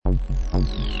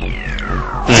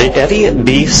The Eddie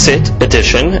B. Sit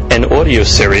edition and audio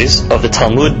series of the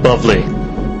Talmud Bavli.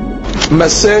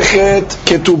 Masechet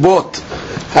Ketubot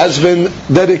has been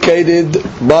dedicated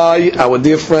by our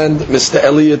dear friend Mr.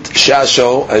 Elliot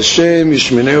Shasho. Hashem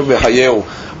Yishmineu V'Hayeu.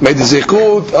 May the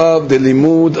zikut of the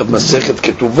limud of Masechet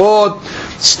Ketuvot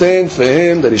stand for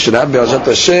him, that he should have Be'ezrat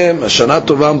Hashem Hashana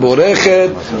Tova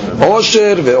Borechet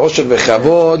Osher Ve'osher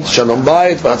Ve'chavod Shalom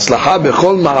Bayit V'Hatzlacha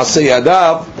B'chol Ma'aseh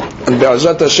Yadav, and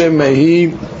Be'ezrat Hashem may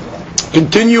he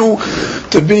continue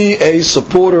to be a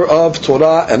supporter of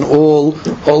Torah and all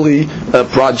holy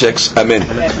projects. Amen.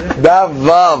 Daf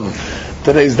Vav.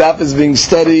 Today's daf is being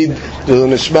studied to the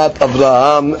Nishmat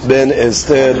Abraham ben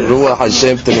Esther Ruach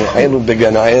Hashem Tenechenu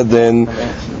Began Eden.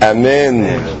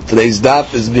 Amen. Today's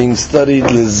daf is being studied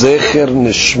Lezecher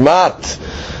Nishmat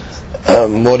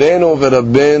Moreno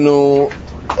V'Rabbenu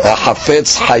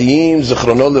Hafetz Hayim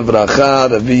Zichrono Levracha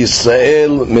Rabbi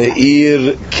Yisrael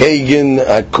Meir Kagan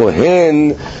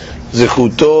HaKohen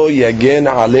Zechuto Yagen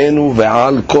Alenu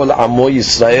Ve'al Kol Amo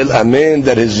Yisrael. Amen.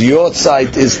 That his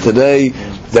yortzeit is today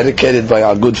dedicated by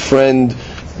our good friend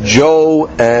Joe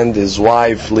and his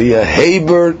wife Leah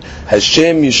Habert.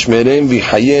 Hashem Yishmerem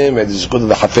V'Hayim, and his good of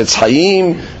the Hafetz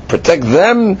Hayim, protect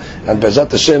them, and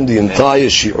Be'ezrat Hashem the entire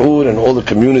Shiur and all the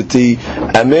community.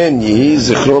 Amen. Yehi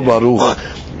Zichro Baruch.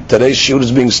 Today's Shiur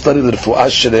is being studied with Refuah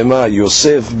Shlema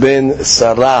Yosef ben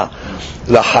Sarah,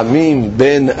 Lahamim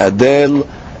ben Adel,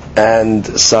 and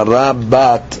Sarah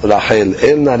bat Rachel.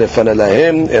 Inna nefana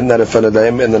lahem, inna nefana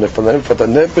lahem, inna nefana lahem, fata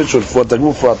nefesh, u'rfuat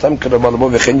aguf, u'atam k'ramalamo,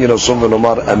 v'chen yirasom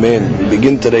v'nomar amen. We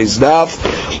begin today's daf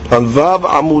on Vav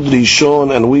Amud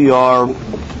Rishon, and we are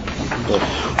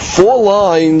 4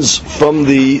 lines from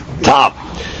the top.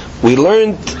 We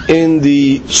learned in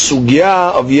the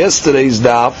sugya of yesterday's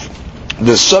daf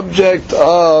the subject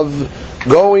of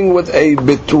going with a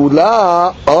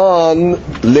betula on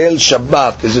Leil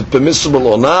Shabbat. Is it permissible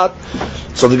or not?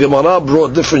 So the Gemara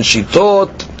brought different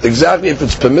shitot, exactly if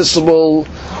it's permissible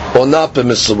or not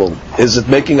permissible. Is it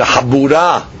making a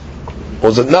habura?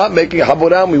 Was it not making a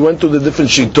habura? And we went through the different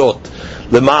shitot.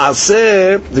 The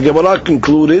Maaseh, the Gemara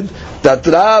concluded that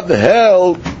Rav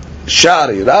held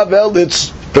shari. Rav held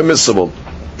it's permissible.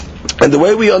 And the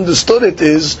way we understood it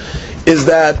is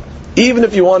that even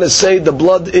if you want to say the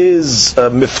blood is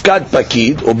mifkad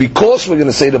pakid, or because we're going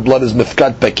to say the blood is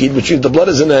mifkad pakid, which means the blood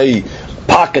is in a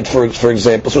pocket, for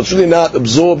example, so it's really not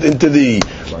absorbed into the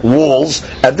walls,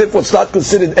 and therefore it's not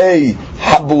considered a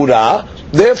habura.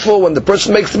 Therefore, when the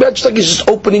person makes the bed, it's like he's just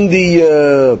opening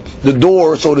the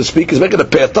door, so to speak. He's making a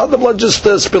petah, the blood just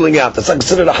spilling out. That's not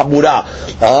considered a habura.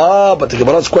 But the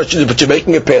Gemara's question is, but you're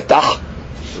making a petah.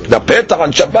 The petah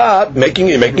on Shabbat, making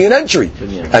an entry,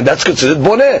 and that's considered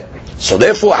boneh. So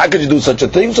therefore, how could you do such a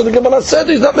thing? So the Gemara said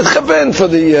he's not mechaven for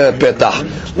the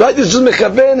petah, right? This is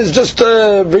mechaven is just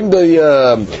bring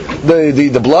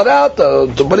the blood out,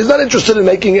 but he's not interested in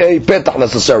making a petah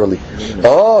necessarily.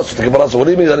 Oh, so the Gemara said, what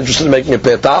do you mean he's not interested in making a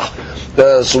petah?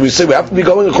 So we say we have to be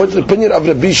going according to the opinion of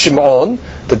Rabbi Shimon,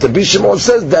 that Rabbi Shimon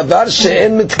says davar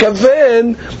she'en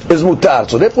mitkaven is mutar.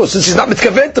 So therefore, since he's not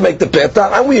mitkaven to make the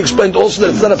petah, and we explained also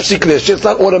that it's not a psik, it's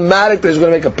not automatic that he's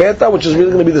going to make a petah, which is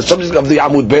really going to be the subject of the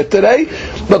Amud Bet today.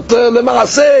 But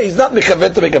lema'aseh, he's not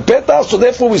mitkaven to make a petah, so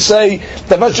therefore we say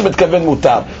davar she'en mitkaven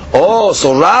mutar. Oh,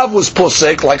 so Rav was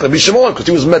posek like Rabbi Shimon because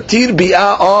he was matir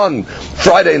bi'ah on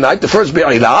Friday night, the first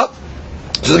bi'ah.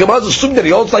 So the Gemara is assuming that he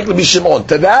holds like Rabbi Shimon.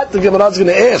 To that, the Gemara is going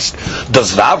to ask,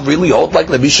 does Rav really hold like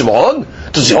Rabbi Shimon?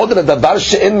 Does he hold that the davar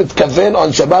she'en mitkaven on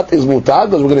Shabbat is mutar?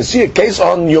 Because we're going to see a case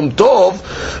on Yom Tov,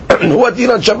 who had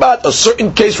on Shabbat, a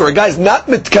certain case where a guy is not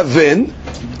mitkaven,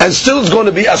 and still is going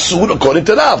to be asur according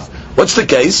to Rav. What's the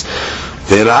case?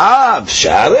 The Rav,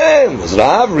 Sharem, was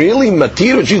Rav really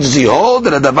matir? Which does he hold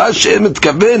that the davar she'en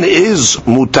mitkaven is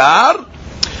mutar?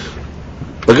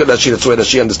 Look at Rashi, that's why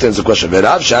Rashi understands the question.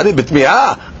 V'Rav shari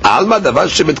b'tmi'ah, alma davar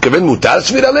shemitkaven mutar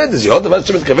svira led. Does he hold davar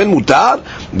shemitkaven mutar?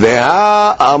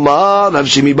 Ve'ha amar Rav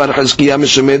Shimi bar Chizkiya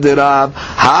mishemed Rav,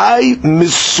 hay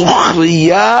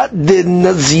misuchriya de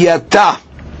naziyata.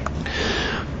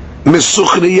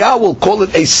 Misuchriya, we'll call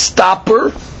it a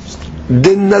stopper,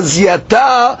 de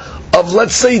naziyata, of,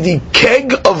 let's say, the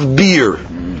keg of beer.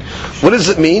 What does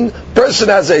it mean? Person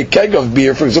has a keg of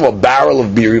beer, for example, a barrel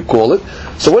of beer, you call it.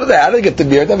 So what do they have? They get the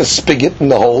beer, they have a spigot in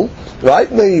the hole, right?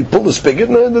 And they pull the spigot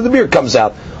and the beer comes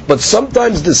out. But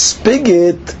sometimes the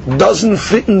spigot doesn't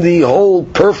fit in the hole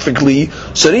perfectly,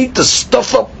 so they need to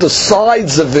stuff up the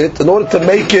sides of it in order to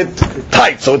make it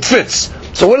tight, so it fits.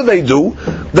 So what do?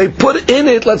 They put in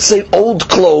it, let's say, old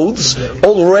clothes,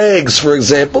 old rags, for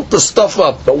example, to stuff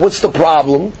up. But what's the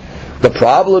problem? The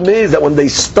problem is that when they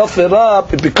stuff it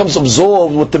up, it becomes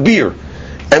absorbed with the beer.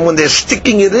 And when they're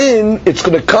sticking it in, it's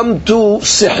going to come to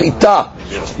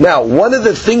sihita. Now, one of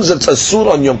the things that's asur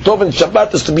on Yom Tov and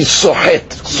Shabbat is to be sohet.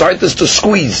 Sohet is to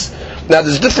squeeze. Now,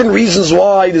 there's different reasons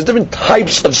why. There's different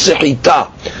types of sihita.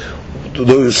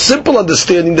 The simple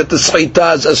understanding that the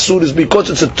sihita is asur is because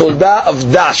it's a todah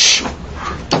of dash.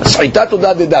 Sihita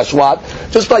todah de dash. What?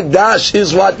 Just like dash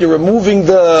is what? You're removing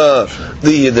the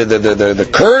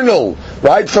kernel,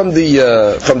 right, from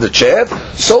the chaff.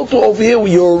 So too over here,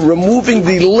 you're removing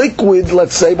the liquid,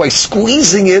 let's say, by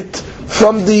squeezing it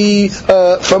from the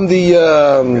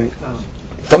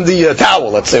towel,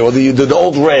 let's say, or the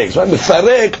old rags. Right?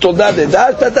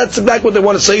 That's exactly what they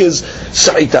want to say is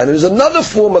sa'ita. And there's another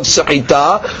form of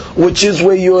sa'ita, which is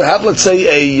where you have, let's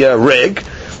say, a rag,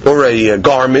 or a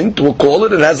garment, we'll call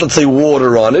it. It has, let's say,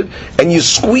 water on it, and you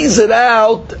squeeze it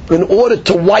out in order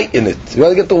to whiten it. You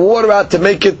want to get the water out to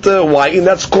make it whiten.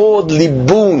 That's called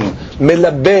libun,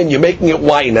 melaben. You're making it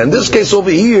whiten. And in this case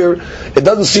over here, it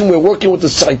doesn't seem we're working with the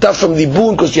sa'ita from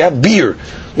libun because you have beer.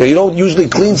 You don't usually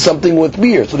clean something with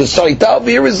beer. So the sa'ita over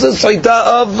here is the sa'ita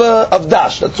of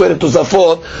dash. That's the way the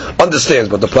Tosafot understands.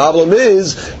 But the problem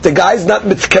is, the guy's not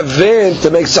mitkaven to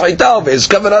make sa'ita of it. His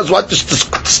kavanah is what? Just to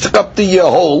stick up the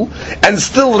hole, and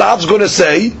still Rav's going to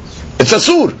say, it's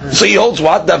asur. So he holds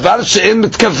what? Davar she'en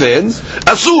mitkaven,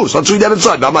 asur. So let's read that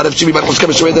inside.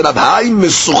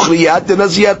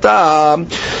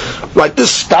 Right,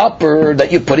 this stopper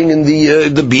that you're putting in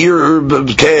the beer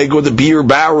keg or the beer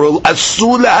barrel,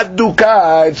 asur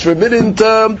lehaduka, it's forbidden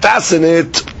to fasten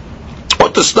it or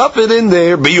to stuff it in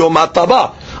there. Biyom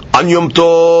hataba on Yom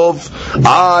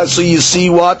Tov. So you see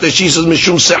what? She says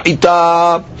mishum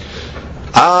sa'ita.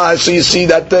 So you see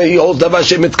that he holds davar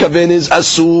she'mitkaven is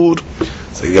asur.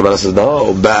 So the Gemara says,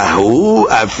 no, Bahu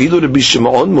afilu Rabbi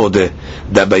Shimon modeh.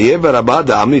 Dabaye v'Rabba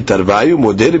da'amni tarvayu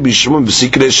modeh Rabbi Shimon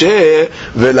b'sikreshe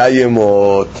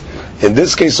v'layemot. In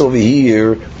this case over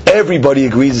here, everybody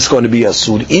agrees it's going to be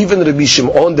asur. Even Rabbi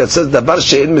Shimon that says davar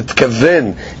she'en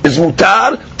mitkaven is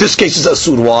mutar, this case is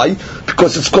asur. Why?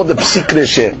 Because it's called the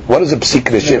psikreshe. What is a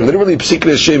psikreshe? Literally,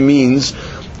 psikreshe means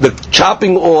the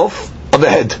chopping off of a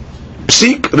head.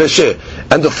 Psik reshe.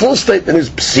 And the full statement is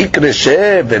psik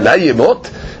reshe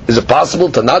velayemot. Is it possible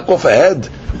to knock off a head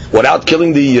without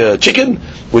killing the chicken?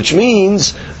 Which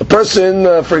means a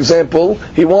person, for example,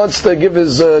 he wants to give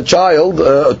his child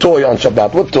a toy on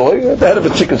Shabbat. What toy? The head of a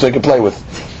chicken so he can play with.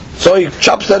 So he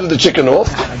chops the head of the chicken off,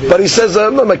 but he says,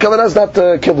 no, my kavanah is not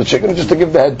to kill the chicken, just to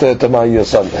give the head to my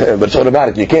son. But it's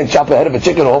automatic. You can't chop the head of a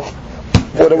chicken off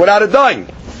without it dying.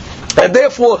 And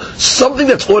therefore, something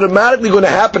that's automatically going to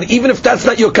happen, even if that's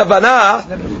not your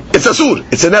kavanah, it's asur.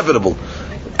 It's inevitable.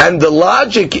 And the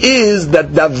logic is that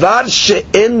davar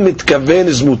she'en mitkaven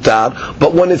is mutar,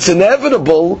 but when it's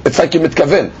inevitable, it's like you're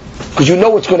mitkaven, because you know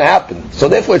what's going to happen. So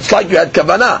therefore, it's like you had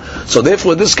kavanah. So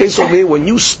therefore, in this case over here, when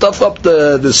you stuff up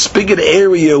the spigot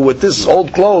area with this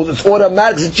old clothes, it's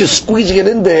automatic. It's just squeezing it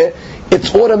in there.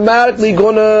 It's automatically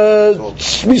going to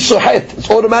be sohet. It's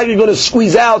automatically going to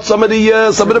squeeze out some of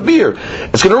the beer.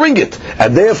 It's going to ring it,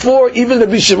 and therefore even the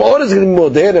Bishimon is going to be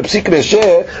modern and psik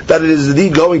reshe that it is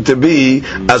indeed going to be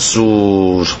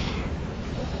asur.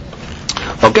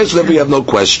 Okay, so then we have no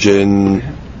question.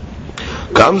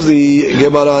 Comes the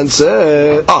Gemara and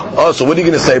says, so what are you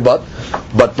going to say? But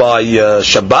by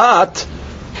Shabbat,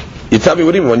 you tell me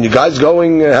what do you mean when you guys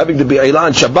going having to be Eilah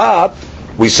on Shabbat?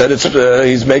 We said it's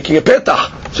he's making a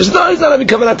petah. He says, no, he's not having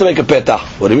kavanah to make a petah.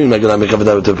 What do you mean making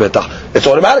kavanah to make a petah? It's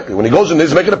automatically. When he goes in there,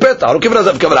 he's making a petah. I don't give it as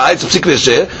a kavanah. It's a psik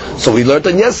reshe. So we learned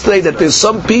on yesterday that there's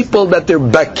some people that they're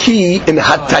baki in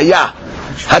hataya.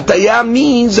 Hataya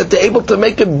means that they're able to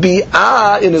make a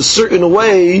bi'ah in a certain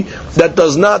way that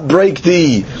does not break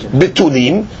the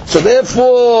bitulim. So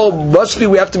therefore, mostly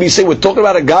we have to be saying, we're talking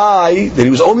about a guy that he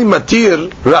was only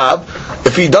matir, Rav,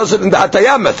 if he does it in the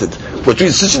hataya method. Which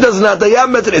means, since he does it in the hataya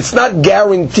method, it's not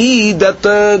guaranteed that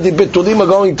the bitulim are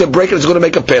going to break it, it's going to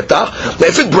make a petah. Now,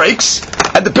 if it breaks,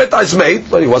 and the petah is made,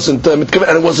 but he wasn't, and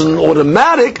it wasn't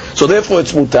automatic, so therefore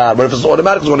it's mutar. But if it's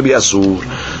automatic, it's going to be asur.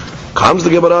 Comes the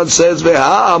Gemara and says, we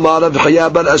have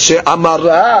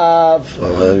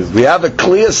a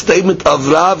clear statement of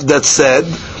Rav that said,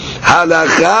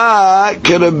 Halakha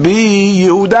K'Rabbi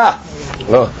Yehuda.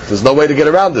 Well, there's no way to get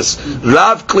around this.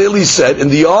 Rav clearly said, in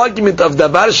the argument of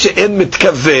Davar She'en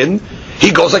Mitkaven,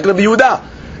 he goes like Rabbi Yehuda.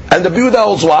 And Rabbi Yehuda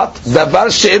holds what?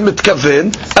 Davar She'en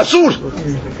Mitkaven, Asur.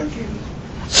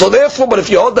 So therefore, but if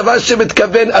you hold davar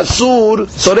she'mitkaven asur,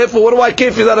 so therefore, what do I care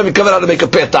if you're not having kavanah to make a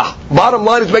petah? Bottom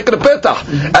line is making a petah,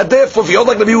 and therefore, if you hold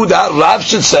like the Yehuda, Rav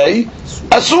should say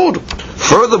asur.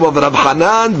 Furthermore, Rav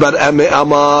Hanan bar Ame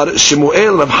Amar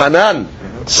Shemuel, Rav Hanan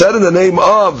said in the name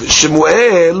of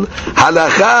Shemuel,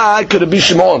 halakha could be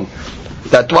Shimon.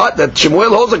 That what? That Shemuel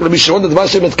holds like Rabbi Shimon, that the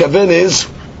Vashem Mitkaven is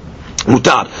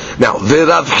mutar. Now, the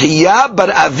Rav Hiya bar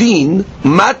Avin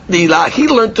matnila, he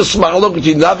learned to smalok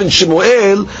between Rav and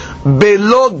Shemuel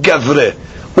belo gavre,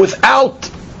 without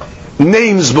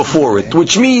names before it,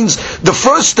 which means the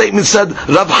first statement said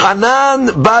Rav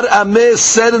Hanan bar Ameh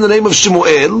said in the name of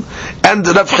Shemuel, and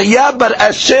Rav Hiya bar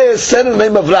Asher said in the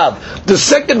name of Rav. The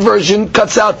second version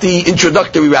cuts out the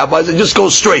introductory rabbis and just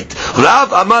goes straight.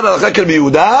 Rav Amar Alakha Rabbi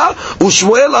Yehuda,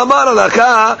 Ushmuel Amar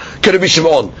Alakha Rabbi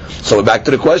Shimon. So we're back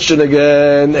to the question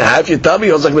again. How if you tell me,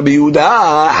 I was like Rabbi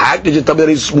Yehuda, how could you tell me that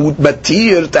he's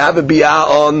matir to have a biyah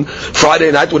on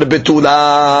Friday night with a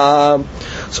betula?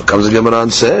 So comes the Gemara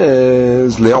and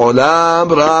says, Le'olam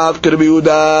Rav Rabbi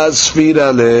Yehuda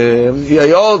Sfira Le. Yeah,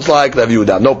 he holds like Rabbi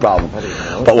Yehuda, no problem.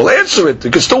 But we'll answer it. You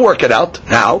can still work it out.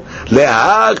 How?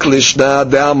 Le'ak Lishna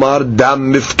De'amar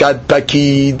Dam Mifkad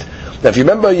Pakid. Now, if you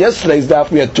remember yesterday's daf,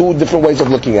 we had two different ways of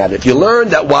looking at it. If you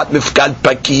learned that what mifkad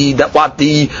pakid, that what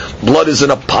the blood is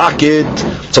in a pocket.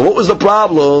 So what was the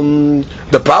problem?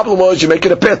 The problem was you make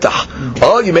it a petah.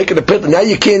 Oh, you make it a petah. Now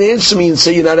you can't answer me and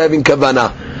say you're not having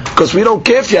kavanah. Because we don't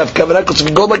care if you have kavanah, because if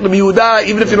you go like the Yehuda,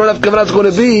 even if you don't have kavanah, it's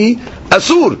going to be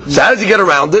asur. So how does he get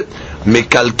around it?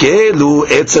 Mikalkelu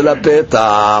etzel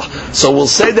petah. So we'll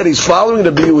say that he's following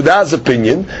the Yehuda's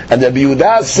opinion, and the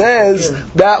Yehuda says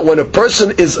that when a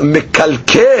person is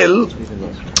mikalkel,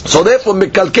 so therefore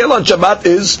mikalkel on Shabbat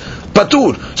is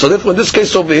patur. So therefore in this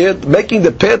case over here, making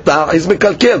the petah is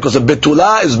mikalkel, because a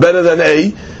betula is better than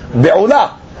a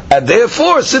be'ula. And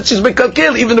therefore, since he's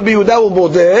mikalkel, even the Yehuda will go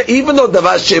there, even though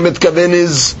davar she'emet kaven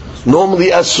is normally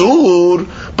asur,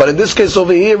 but in this case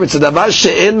over here, it's a davar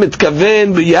she'en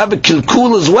mitkaven, but you have a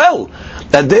kilkul as well.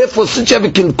 And therefore, since you have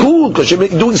a kilkul, because you're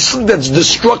doing something that's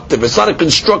destructive, it's not a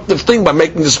constructive thing by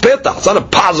making this petah. It's not a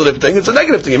positive thing, it's a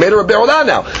negative thing. You made her a be'olah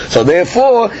now. So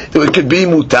therefore, it could be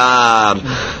mutar.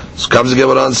 So comes the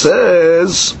Gemara and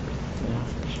says,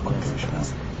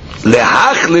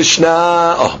 Lehach lishna.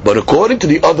 Oh, but according to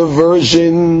the other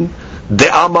version, de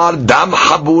amar dam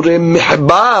haburim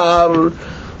mihbar.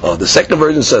 Oh, the second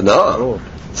version said no,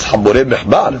 it's haburim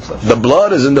mihbar. The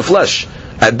blood is in the flesh,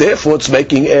 and therefore it's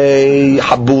making a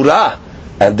habura,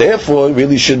 and therefore it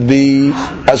really should be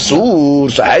asur.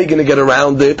 So how are you going to get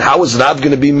around it? How is Rav going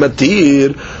to be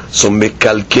matir? So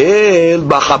mikalkel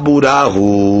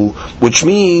bahaburahu, which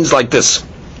means like this.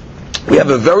 We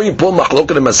have a very important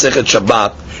machloket in Masechet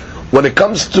Shabbat when it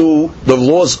comes to the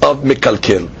laws of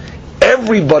mikalkel.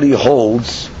 Everybody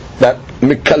holds that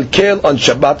mikalkel on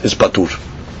Shabbat is patur,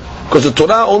 because the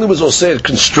Torah only was osir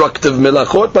constructive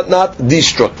melachot, but not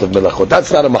destructive melachot.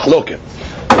 That's not a machloket.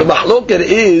 The machloket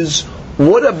is,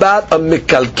 what about a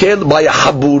mikalkel by a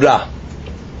habura?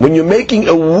 When you're making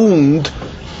a wound,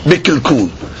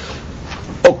 mikilkul.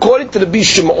 According to the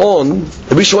Shimon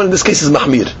in this case is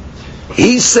mahmir.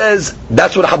 He says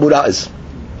that's what habura is.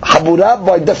 Habura,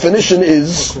 by definition,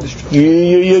 is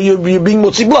you're being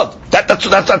motzi blood. That's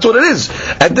what it is.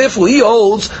 And therefore, he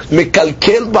holds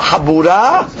mikalkel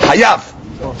b'habura hayav.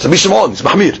 It's Rabbi Shimon, it's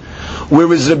mahmir.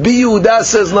 Whereas Rabbi Yehuda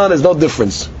says no, there's no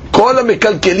difference. Kol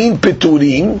mikalkelin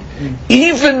peturin,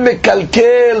 even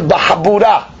mikalkel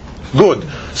b'habura. Good.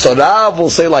 So Rav will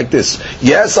say like this: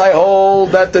 yes, I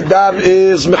hold that the dav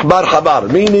is mihbar habar,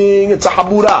 meaning it's a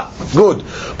habura. Good.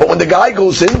 But when the guy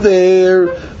goes in there,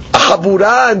 a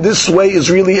habura in this way is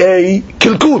really a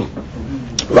kilkul,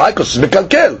 right? Because it's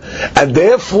mikalkel, and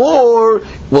therefore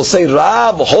we'll say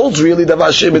Rav holds really that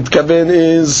Vashem Mitkaven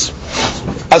is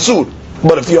asur.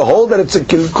 But if you hold that it's a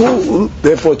kilkul,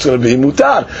 therefore it's going to be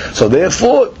mutar. So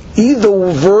therefore,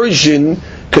 either version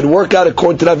could work out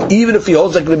according to Rav, even if he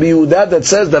holds like Rabbi Yehuda that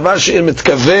says davar she'en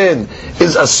mitkaven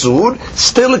is asur,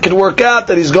 still it can work out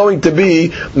that he's going to be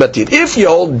matir. If you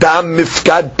hold dam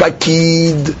mifkad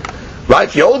pakid, right?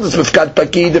 If you hold this mifkad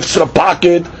pakid, if it's in a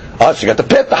pocket, so you got the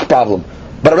petah problem.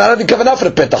 But I'm not having kavanah for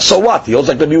the petah. So what? He holds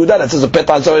like Rabbi Yehuda that says the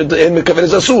petah in mitkaven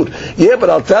is asur. Yeah, but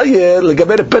I'll tell you,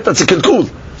 legabe the petah it's a kilkul.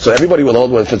 So everybody will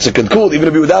hold, well, if it's a kilkul, even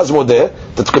if you has more there,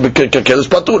 that's going to be kilkul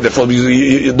patur. Therefore,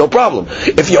 no problem.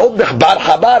 If you hold mehbar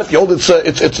habar, if you hold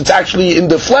it's actually in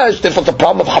the flesh, therefore the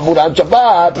problem of habura and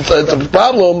Shabbat, it's a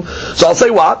problem. So I'll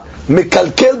say what?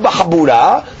 Mikalkel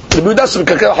b'habura. The Yehuda says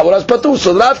mikalkel b'habura is patur.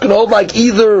 So the Rav can hold like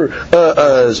either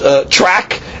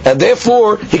track, and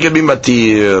therefore he can be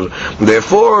matir.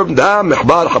 Therefore, da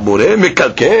mehbar habure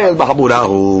mikalkel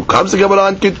b'haburahu. Comes the Gemara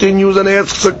and continues and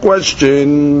asks a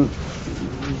question.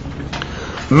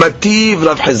 Mativ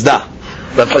Rav Hizda.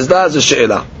 Rav Hizda is a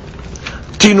she'ela.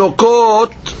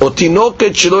 Tinokot or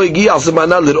tinoket shelo higi'a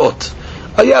zmana lirot.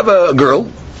 You have a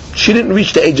girl. She didn't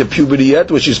reach the age of puberty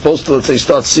yet, where she's supposed to, let's say,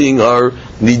 start seeing her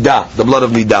nida, the blood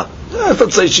of nida.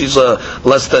 Let's say she's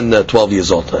less than 12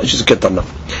 years old. She's a ketana.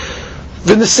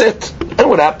 V'neset. And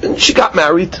what happened? She got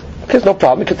married. Okay, no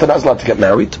problem. Ketana is allowed to get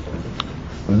married.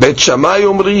 Bet Shammai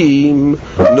omrim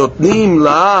notnim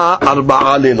la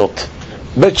arba'a lelot.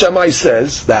 Bet Shammai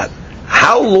says that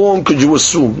how long could you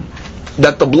assume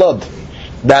that the blood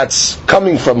that's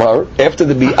coming from her after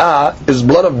the bi'ah is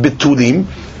blood of bitulim?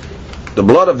 The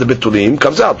blood of the bitulim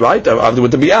comes out, right? After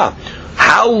with the bi'ah.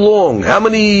 How long, how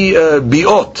many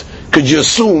bi'ot could you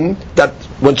assume that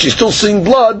when she's still seeing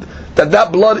blood,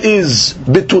 that blood is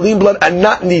bitulim blood and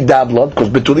not nida blood? Because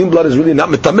bitulim blood is really not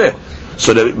mitameh.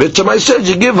 So the Bet Shammai says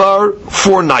you give her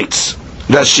 4 nights.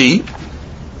 Rashi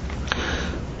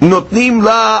notnim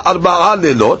la arba'a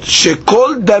lelot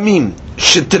shekol damim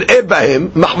shetir'eh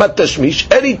bahem mahmat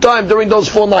tashmish. Any time during those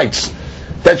 4 nights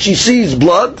that she sees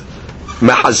blood,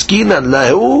 mahazkinan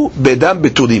lahu bedam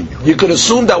betulim. You can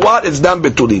assume that what? It's dam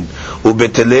betulim.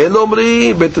 Ubetelel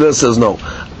omri, Betelel says no.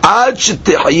 Ad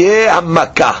shetihye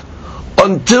hamakah,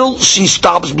 until she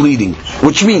stops bleeding.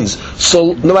 Which means,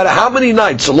 so no matter how many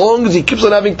nights, so long as he keeps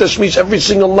on having tashmish every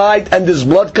single night and there's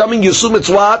blood coming, you assume it's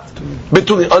what?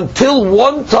 Betulim. Until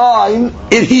one time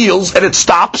it heals and it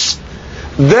stops,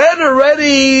 then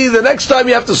already, the next time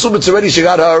you have to assume it's already she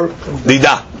got her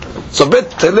nida. So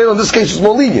Bet Hillel in this case is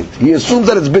more lenient. He assumes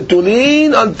that it's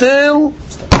betulin until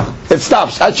it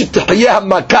stops. Until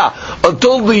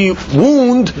the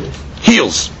wound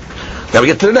heals. Now we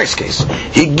get to the next case.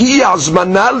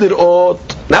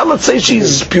 Now let's say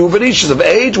she's puberty, she's of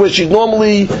age where she's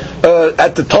normally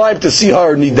at the time to see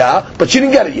her nida, but she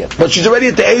didn't get it yet. But she's already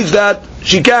at the age that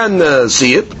she can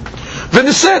see it.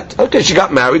 V'neset. Okay, she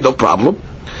got married, no problem.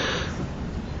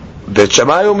 Bet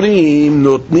Shammai omrim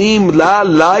notnim la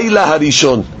laila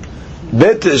harishon.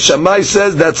 Bet Shammai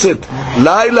says that's it.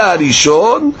 Laila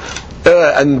harishon,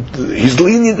 and he's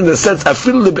lenient in the sense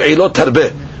afil lebe'ilot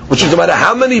harbeh, which is no matter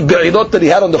how many be'ilot that he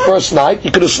had on the first night,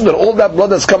 you could assume that all that blood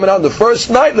that's coming out on the first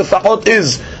night, the fa'ot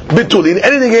is bitulin.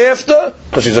 Anything after,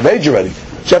 because she's of age already, so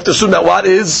you have to assume that what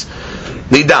is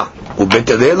nida. ובית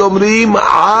הלל אומרים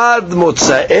עד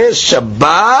מוצאי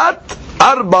שבת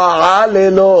 4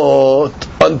 לילות,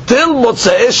 until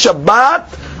מוצאי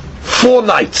Shabbat 4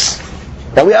 nights.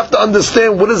 Now we have to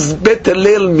understand what does Bet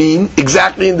Hillel mean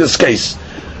exactly in this case.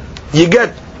 You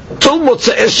get till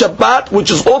mוצאי Shabbat, which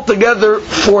is altogether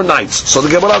 4 nights. So the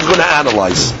Gemara is going to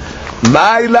analyze.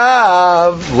 My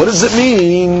love, what does it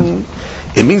mean?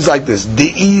 It means like this: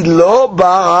 De'i lo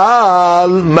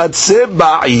ba'al matzeh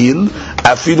ba'il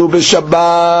afilu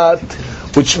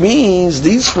b'Shabbat, which means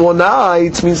these 4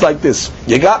 nights means like this.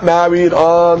 You got married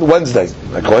on Wednesday,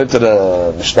 according to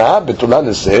the Mishnah. Betulah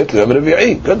neset Yom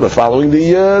Revi'i. Good, we're following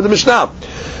the Mishnah.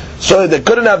 So they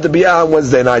couldn't have the Biyah on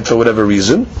Wednesday night for whatever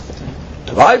reason,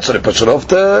 right? So they push it off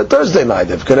to Thursday night.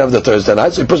 They couldn't have the Thursday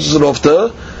night, so he pushes it off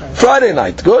to Friday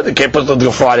night. Good. They can't push it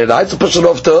to Friday night, so push it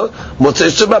off to Motzei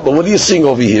Shabbat. But what are you seeing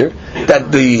over here?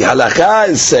 That the halakha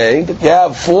is saying that you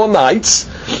have 4 nights.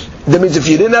 That means if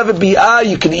you didn't have a bi'ah,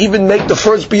 you can even make the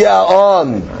first bi'ah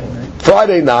on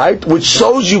Friday night, which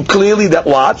shows you clearly that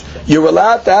what? You're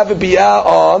allowed to have a bi'ah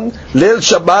on Leil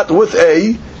Shabbat with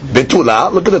a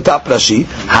betula. Look at the top Rashi.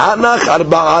 Hanach 4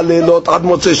 leilot ad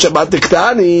Motzei Shabbat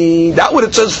tiktani. That what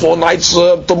it says 4 nights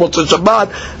to Motzei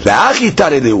Shabbat. La'achi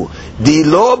tareleu. Di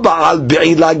lo ba'al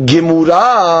bi'ila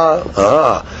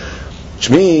gemura. Which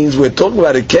means we're talking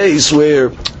about a case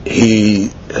where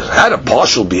he had a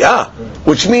partial bi'ah,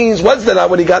 which means Wednesday night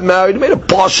when he got married, he made a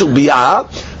partial bi'ah.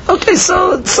 Okay,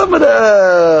 so some of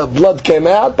the blood came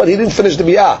out, but he didn't finish the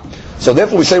bi'ah. So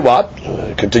therefore we say what?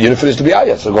 Continue to finish the bi'ah.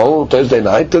 Yes, so go Thursday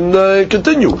night and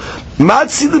continue. Can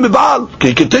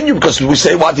you continue? Because we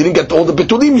say what? He didn't get all the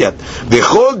betulim yet.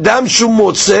 V'chol dam shum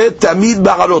motzeh tamid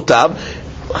ba'alotav.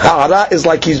 Ha'ara is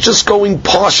like he's just going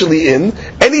partially in.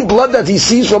 Any blood that he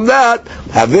sees from that,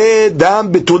 have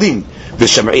dam betulim. But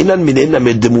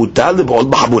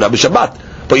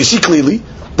you see clearly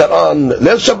that on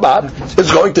Leil Shabbat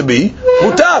it's going to be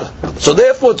mutar. So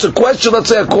therefore it's a question, let's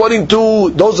say, according to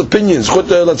those opinions,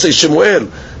 let's say Shemuel,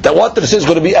 that what they say is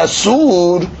going to be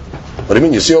asur. What do you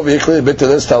mean? You see over here clearly, Beit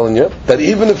Hillel is telling you that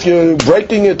even if you're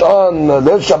breaking it on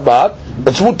Leil Shabbat,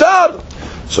 it's mutar.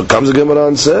 So comes the Gemara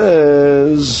and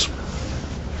says,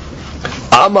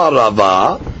 Amar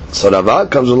Rava. So Rava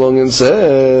comes along and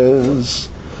says,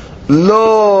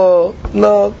 no,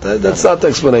 that's not the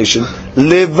explanation.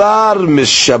 Levar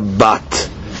mishabbat.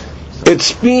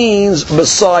 It means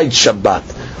besides Shabbat,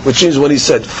 which is when he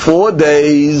said 4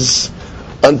 days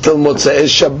until Motzei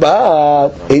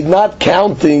Shabbat, he's not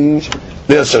counting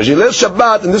Leil Shabbat. Leil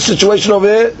Shabbat in this situation over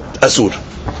here, Asur.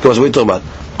 Because what are you talking about?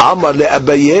 Amar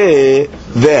le'abaye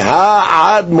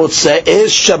veha ad Motzei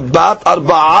Shabbat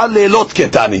arba'a leilot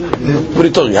ketani. What are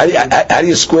you talking about? How do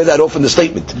you square that off in the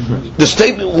statement? The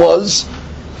statement was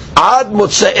ad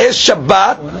Motzei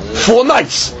Shabbat 4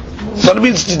 nights. So that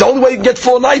means the only way you can get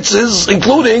 4 nights is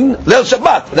including Leil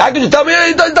Shabbat. How can you tell me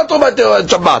he's not talking about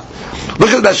Shabbat? Look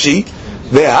at Rashi.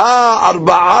 Veha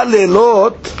arba'a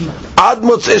leilot ad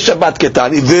Motzei Shabbat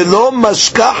ketani velo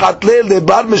mashkachat leil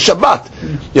lebar meshabbat.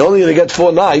 You're only going to get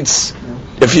 4 nights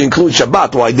if you include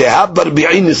Shabbat. Why? They have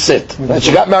barbi'in is sit.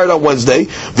 She got married on Wednesday.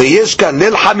 Veyesh kan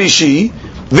leil hamishi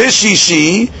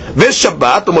Vishishi,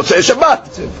 Vishabbat, and Motzei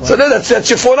Shabbat. So then that's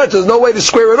your 4 nights. There's no way to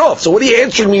square it off. So what are you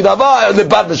answering me? Dava and the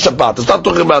bad Shabbat. It's not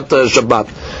talking about Shabbat.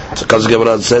 So Kaz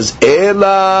Gemara says,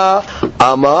 Ela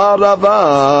Amar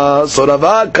Rava. So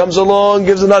Rava comes along,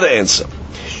 gives another answer.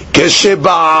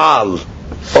 Keshebaal.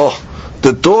 Oh,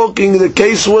 the talking, the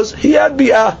case was he had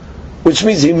bi'ah, which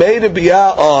means he made a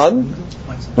bi'ah on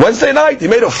Wednesday night. He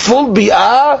made a full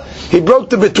bi'ah. He broke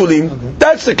the betulim.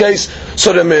 That's the case.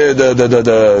 So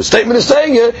the statement is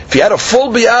saying here, if he had a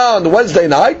full bi'ah on the Wednesday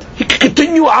night, he could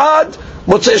continue ad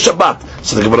Motzei Shabbat.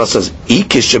 So the Gemara says, Ike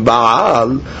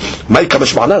Sheba'al, Mai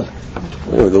Kamash Ma'anan.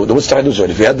 What's the Hadush?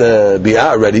 If he had the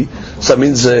bi'ah already, so that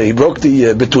means he broke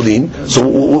the betulim. So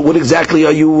what exactly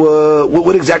are you?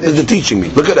 What exactly is the teaching me?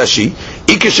 Look at Rashi.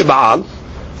 Ike Sheba'al,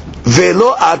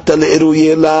 Velo Ata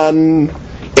Le'eruyelan.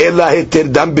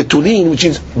 Which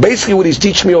is basically what he's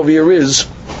teaching me over here is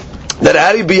that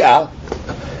Hari Bi'ah,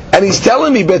 and he's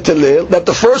telling me Betelil that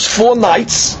the first 4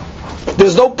 nights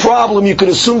there's no problem. You could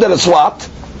assume that it's what?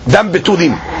 Dam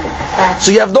Betulim.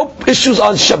 So you have no issues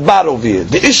on Shabbat over here.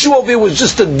 The issue over here was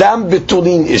just a Dam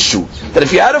Betulim issue. That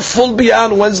if you had a full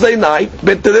Bi'ah on Wednesday night,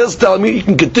 Betelil's telling me you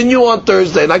can continue on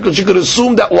Thursday night because you could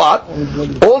assume that what?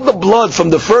 All the blood from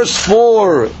the first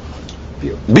 4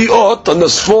 Bi'ot on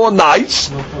those 4 nights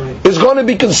is going to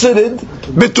be considered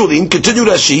Betulim. Continue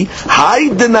Rashi. Hay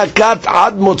denakat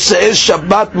ad Motzei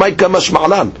Shabbat mai kamash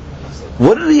ma'alan.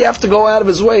 What did he have to go out of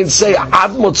his way and say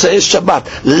ad Motzei Shabbat?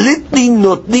 Litni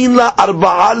notnin la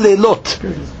arba'a leilot.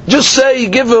 Just say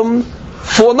give him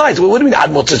 4 nights. What do you mean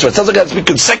ad Motzei Shabbat? It sounds like it has to be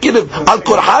consecutive. Al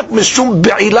korhat mishum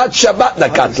be'ilat Shabbat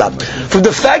nakat lam. From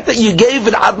the fact that you gave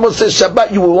an ad Motzei Shabbat,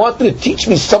 you wanted to teach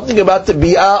me something about the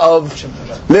bi'ah of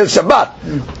Leil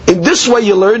Shabbat. In this way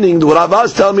you're learning, what Rava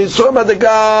is telling me, it's talking about the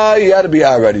guy, he had to be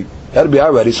already.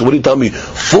 So what do you tell me?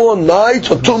 4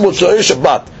 nights until Motzei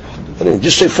Shabbat.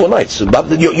 Just say 4 nights.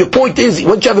 Your point is,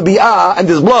 once you have a bi'ah and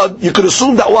there's blood, you could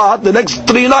assume that what? The next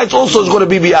 3 nights also is going to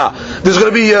be bi'ah. There's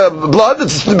going to be blood,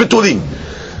 it's betulim.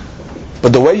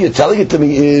 But the way you're telling it to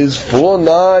me is 4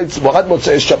 nights, Wa'ad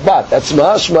Motzei Shabbat. That's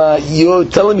mashma. You're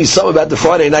telling me something about the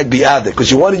Friday night bi'ah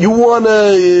because you want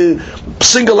to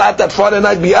single out that Friday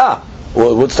night bi'ah.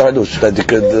 Well, what's the hadush?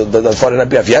 The Friday night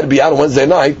bi'ah. If you had bi'ah on Wednesday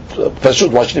night, why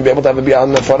shouldn't you be able to have a bi'ah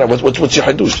on Friday? What's your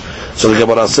hadush? So the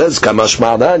Gemara says, Kamash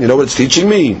Ma'anan. You know what it's teaching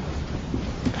me?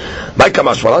 By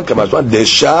Kamash Ma'anan,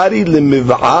 Deshari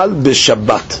lemiv'al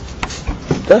b'Shabbat.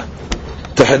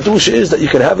 The hadush is that you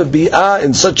can have a bi'ah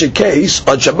in such a case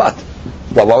on Shabbat.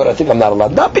 Well, why would I think I'm not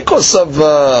allowed? Not because of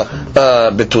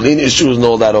betulin issues and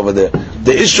all that over there.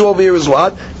 The issue over here is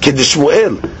what?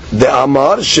 Kedishmuel. The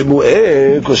Amar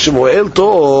Shemuel, because Shemuel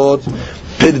taught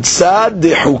Pirza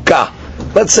de Hukah.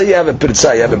 Let's say you have a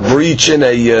pirza, you have a breach in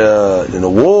a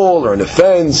wall or in a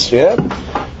fence, yeah?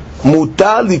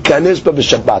 Mutar likanes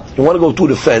b'Shabbat. You want to go through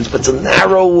the fence, but it's a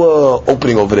narrow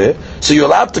opening over there. So you're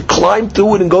allowed to climb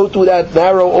through it and go through that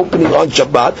narrow opening on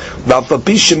Shabbat.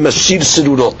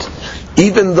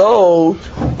 Even though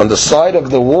on the side of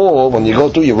the wall, when you go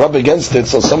through, you rub against it,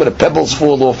 so some of the pebbles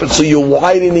fall off it. So you're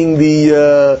widening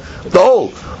the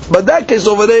hole. But in that case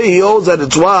over there, he holds that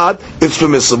it's what? It's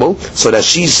permissible. So that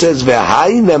she says,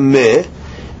 "V'haina me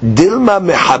dilma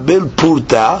mehabel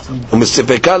purta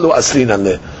u'misifeka lo aslin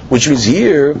aleh." Which means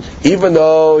here, even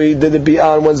though he did the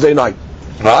bi'ah on Wednesday night,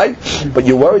 right? But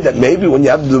you're worried that maybe when you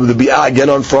have the bi'ah again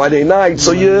on Friday night,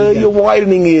 so you're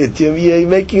widening it, you're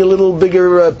making a little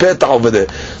bigger peta over there.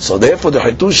 So therefore the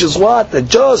hitush is what? That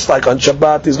just like on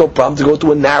Shabbat, there's no problem to go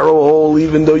through a narrow hole,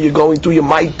 even though you're going through, you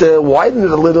might widen it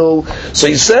a little. So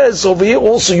he says over here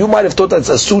also, you might have thought that's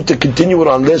a suit to continue it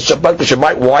on this Shabbat, because you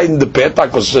might widen the peta,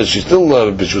 because she was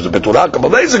a betulah a couple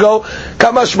of days ago.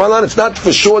 Kamash Malan, it's not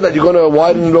for sure that you're going to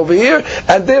widen it over here,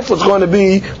 and therefore it's going to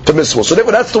be permissible. So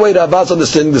therefore that's the way the Abbas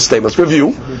understanding this statement. Let's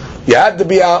review. You had to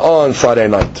be out on Friday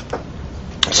night.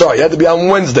 Sorry, you had to be on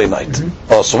Wednesday night.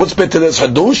 So what's been to this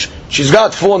hadush? She's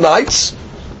got 4 nights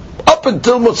up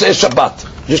until Motzei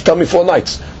Shabbat. Just tell me 4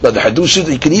 nights. But the Hadush is,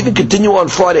 he can even continue on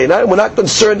Friday night. We're not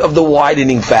concerned of the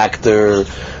widening factor.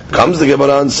 Comes the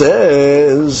Gemara and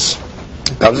says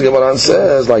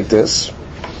like this.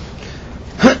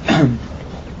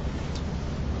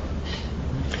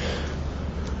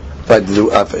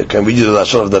 Can we do the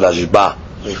Lashon of the Rashba?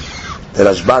 The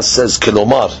Rashba says,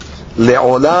 Kilomar,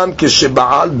 Le'olam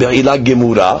k'sheba'al be'ila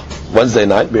gemura, Wednesday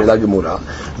night, be'ila gemura,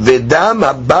 Ve'dam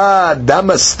haba dam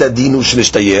astadinu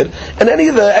shnishtayer, and any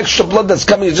of the extra blood that's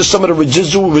coming is just some of the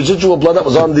residual blood that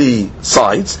was on the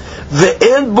sides.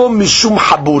 Ve'en bo mishum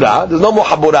habura, there's no more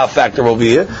habura factor over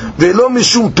here. Ve'lo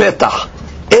mishum petach.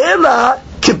 Ela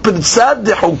k'pirtzat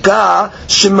dehuka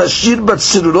shemashir bat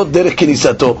sirurot derech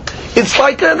kinisato. It's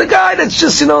like the guy that's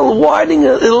just, widening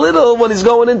a little when he's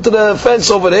going into the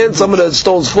fence over there, and some of the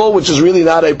stones fall, which is really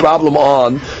not a problem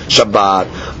on Shabbat.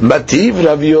 Mativ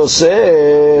Rav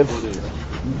Yosef.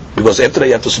 Because after that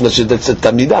you have to assume that it's a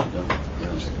Tamida.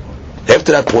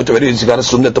 After that point already, you got to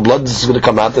assume that the blood is going to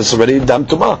come out, that's already Dam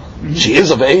Tumah. She is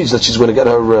of age that she's going to get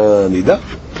her Nida.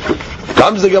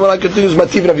 Comes the Gemara, continues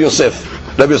Mativ Rav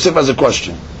Yosef. Rav Yosef has a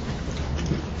question.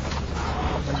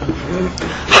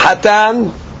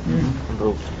 Hatan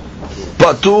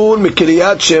פטור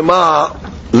מקריאת שמע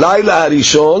לילה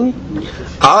הראשון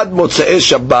עד מוצאי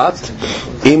שבת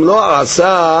אם לא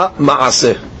עשה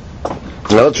מעשה.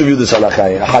 Now let's review this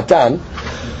halakha. Hatan,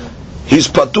 he's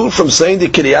patur from saying the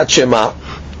Kriyat Shema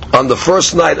on the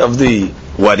first night of the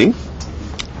wedding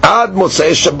ad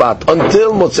Motzei Shabbat,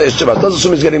 until Motzei Shabbat. Doesn't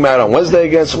assume he's getting married on Wednesday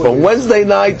again, so from Wednesday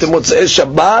night to Motzei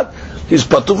Shabbat he's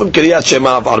patur from Kriyat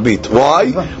Shema of Arbit.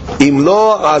 Why? Im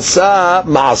lo asa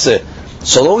ma'aseh.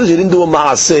 So long as he didn't do a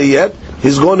ma'aseh yet,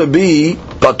 he's going to be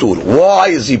patur. Why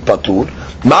is he patur?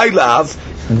 Ma'ilav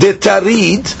de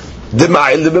tarid de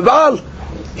ma'il de bebal.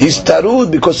 He's tarud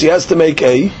because he has to make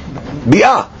a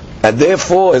bi'ah, and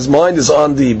therefore his mind is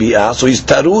on the bi'ah, so he's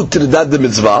tarud tirdad de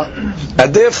mitzvah,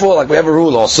 and therefore, like we have a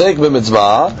rule, osek be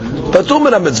mitzvah, patur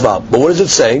min mitzvah. But what is it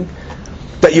saying?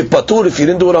 That you patur if you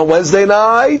didn't do it on Wednesday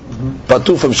night,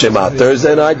 patur from Shema.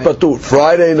 Thursday night, patur.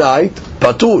 Friday night,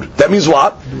 patur. That means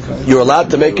what? You're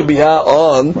allowed to make a biyah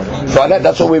on Friday night.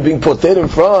 That's what we're being put in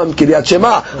from Kiryat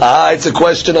Shema. It's a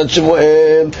question on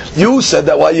Shemuel. You said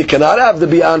that why you cannot have the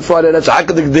biyah on Friday night. So how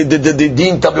could the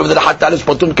deen tell me that the Hatan is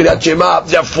patur Kiryat Shema?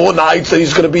 There are 4 nights that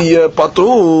he's going to be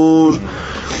patur.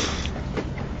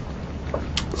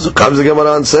 So comes the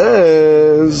Gemara and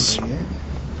says,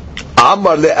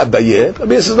 Amar le Abaye.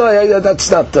 Abaye says, no, that's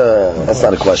not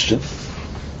a question.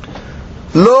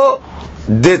 Lo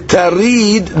de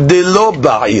tarid de lo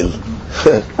ba'il.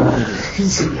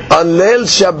 On Leil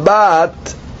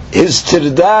Shabbat, his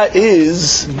tirda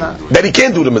is that he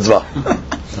can't do the mitzvah.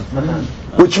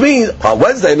 Which means on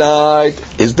Wednesday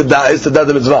night is the mitzvah.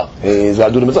 He's got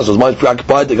to do the mitzvah. So his mind's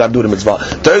preoccupied, they got to do the mitzvah.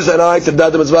 Thursday night, the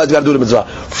mitzvah, he's got to do the mitzvah.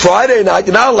 Friday night,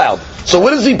 you're not allowed. So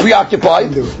when is he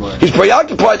preoccupied? He's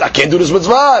preoccupied. I can't do this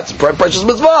mitzvah. It's a precious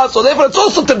mitzvah. So therefore, it's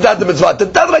also the mitzvah.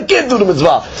 I can't do the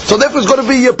mitzvah. So therefore, it's going to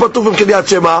be patu from Kiryat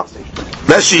Shema.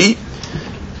 Rashi,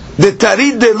 the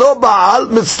tarid de lo baal,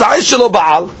 mitzvah shelo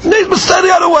baal. He's mitzvah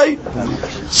the other way.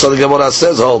 So the Gemara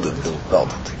says, hold it.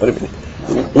 What do you mean?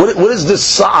 What is this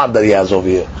sa'ad that he has over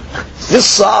here? This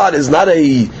sa'ad is not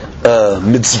a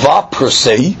mitzvah per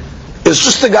se. It's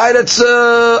just a guy that's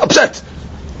upset.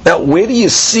 Now, where do you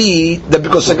see that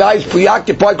because the guy is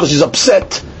preoccupied because he's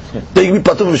upset, they can be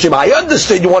patur from Shema? I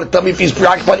understand you want to tell me if he's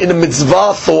preoccupied in a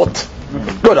mitzvah thought.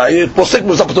 Good.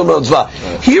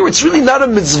 Here, it's really not a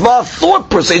mitzvah thought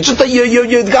per se. It's just that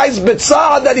the guy's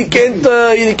mitzvah that he can't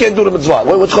do the mitzvah.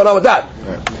 What's going on with that?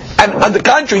 And on the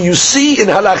contrary, you see in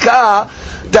halakha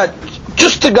that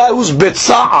just the guy who's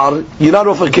betza'ar, you're not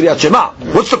offering Kiryat Shema.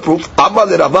 What's the proof? Amar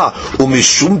leRava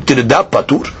umishum tirda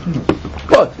patur.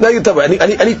 Well, now you tell me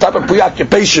any type of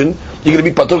preoccupation, you're going to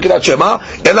be patur Kiryat Shema.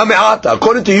 Ela me'ata,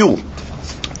 according to you,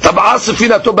 tab'a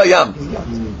sefinato bayam.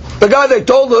 The guy, they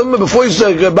told him before he's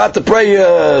about to pray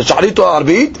Sha'arito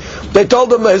Arbit, they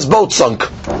told him his boat sunk.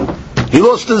 He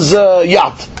lost his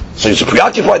yacht. So he's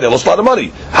preoccupied, they lost a lot of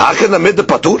money. How can I make the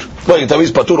patur? Well, you can tell me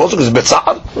he's patur also because it's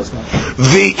betza'ar.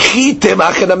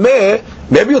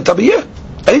 Maybe you'll tell me, yeah.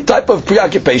 Any type of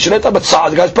preoccupation, any type of betza'ar,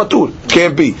 the guy's patur.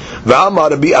 Can't be. V'amar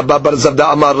Rabbi Abba bar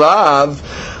Zavda amar Rav,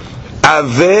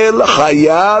 Avel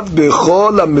chayav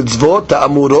b'chol ha-mitzvot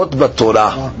ha'amurot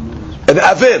b'Torah. And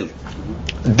Avel,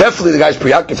 definitely the guy's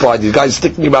preoccupied. The guy's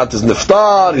thinking about his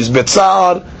niftar, his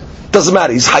betza'ar. Doesn't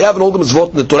matter. He's hayav and all the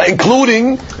mitzvot in the Torah,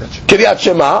 including Kiryat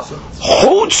Shema,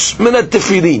 chutz min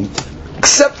tefillin,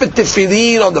 except for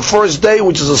tefillin on the first day,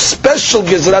 which is a special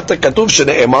gezrat katuv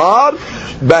shene'emar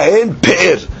bahen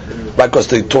pe'er. Because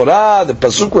the Torah, the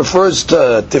pasuk refers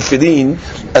to tefillin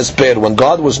as pe'er. When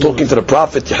God was talking to the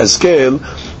prophet Yehezkel,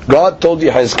 God told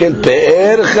Yehezkel,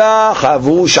 pe'ercha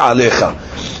chavush alecha.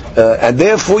 And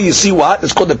therefore you see what?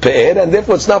 It's called the pe'er, and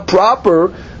therefore it's not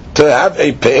proper to have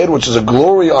a pe'er, which is a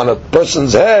glory on a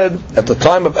person's head at the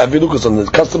time of Avilut, because the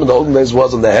custom in the olden days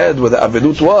was on the head where the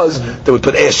Avilut was, they would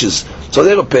put ashes. So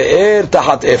they were pe'er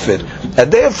tahat efer. And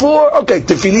therefore, okay,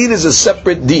 tefillin is a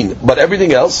separate deen, but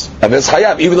everything else, Aves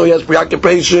Chayav, even though he has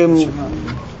preoccupation.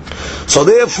 So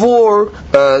therefore,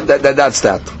 that's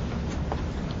that.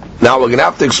 Now we're going to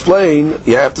have to explain,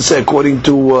 you have to say according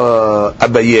to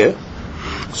Abaye.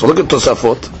 So look at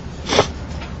Tosafot.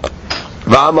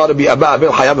 ואמר רבי אבא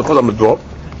אבל חייב בכל המדבור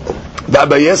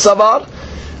ואביי סבר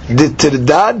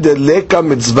דתרדה דלקה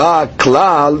מצווה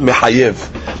כלל מחייב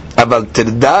אבל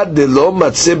תרדה דלא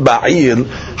מצא בעיר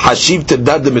חשיב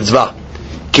תרדה דמצווה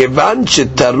כיוון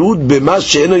שתרוד במה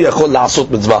שאינו יכול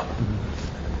לעשות מצווה.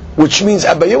 Which means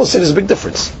Abaye will say there's a big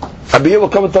difference. Abaye will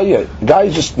come and tell you, a guy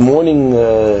is just mourning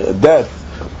death,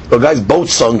 or a guy's boat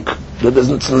sunk, there's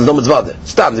no mitzvah there.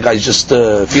 Stop, the guy's just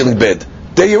feeling bad.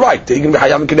 There you're right, you're going to be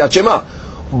hayam kiryat shema.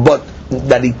 But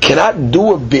that he cannot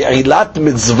do a bi'ilat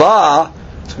mitzvah,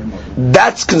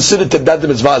 that's considered tirdat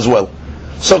mitzvah as well.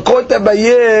 So according to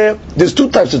Abaye, there's two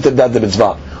types of tirdat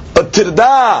mitzvah. A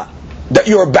tirdah that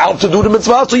you're about to do the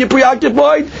mitzvah, so you're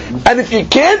preoccupied. And if you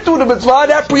can't do the mitzvah,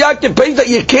 that preoccupation that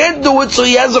you can't do it, so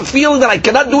he has a feeling that I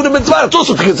cannot do the mitzvah, it's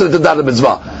also considered tirdat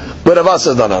mitzvah. But Rava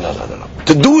says, no.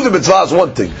 To do the mitzvah is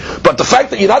one thing, but the fact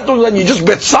that you're not doing it and you just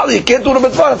betzali, you can't do the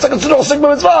mitzvah, that's not considered a sigma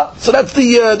mitzvah. So that's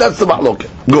the mahloket.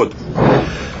 Good.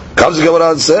 Comes the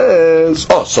Gemara and says,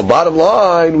 so bottom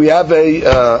line, we have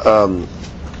a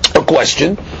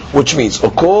question, which means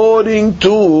according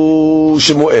to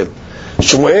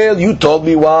Shemuel, you told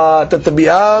me what? That the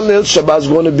Biyam El Shabbat is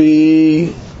going to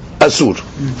be Asur.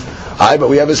 Alright, but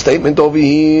we have a statement over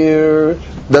here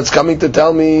that's coming to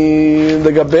tell me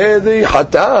the Gabedi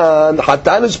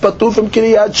Hatan is patur from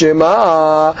Kiryat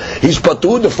Shema. He's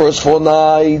patur the first 4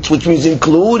 nights, which means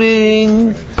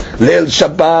including Leil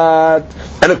Shabbat.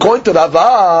 And according to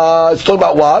Rava, it's talking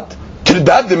about what?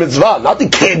 Tirdat the mitzvah. Not he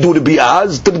can't do the biyah,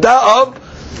 it's tirdat of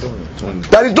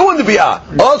that he's doing the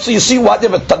biyah. Also, you see what? They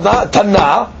have a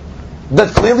Tana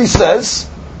that clearly says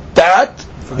that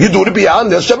you do the biyah on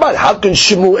this Shabbat. How can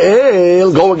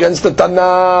Shemuel go against the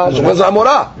Tana? Shemuel's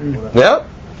Amorah. Yeah?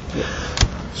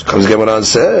 So comes Gemara and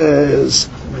says,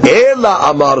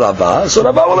 Ela Amar Rava. So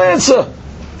Rava will answer.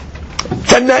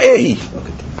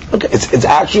 Tana'ehi. Okay, it's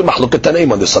actually mahlukat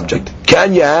Tanaim on this subject.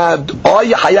 Can you have, are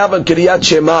you hayav and Kiryat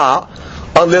Shema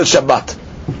on Leil Shabbat?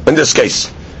 In this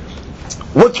case.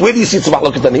 Where do you see it's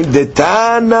mahlukat Tanaim? The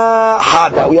Tana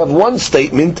Hada. We have one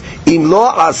statement. Im lo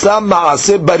asa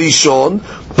ma'aseh barishon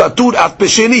patur af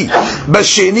b'sheni.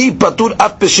 B'sheni patur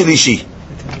af b'shelishi.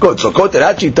 Good. So according to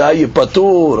that Shita, you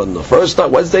patur on the first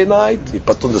night, Wednesday night. You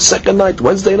patur on the second night,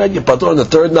 Wednesday night. You patur on the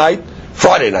third night,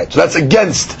 Friday night. So that's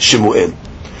against Shemuel.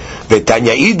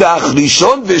 V'tanya idach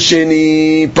rishon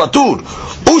v'sheni patur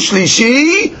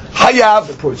ushlishi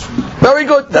hayav. Very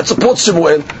good. That supports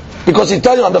Shemuel. Because he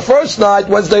tells you on the first night,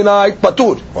 Wednesday night,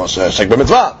 patur. Well, second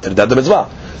mitzvah, third mitzvah.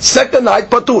 Second night,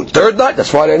 patur. Third night, that's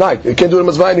Friday night. You can't do the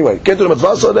mitzvah anyway. You can't do the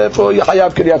mitzvah, so therefore you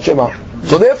hayav kiryat shema.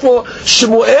 So therefore,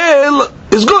 Shemuel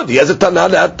is good. He has a Tana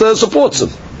that supports him.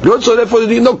 Good, so therefore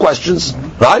there are no questions.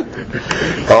 Right?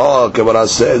 Oh, Gemara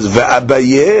says,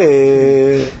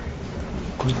 Ve'abaye.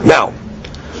 Now,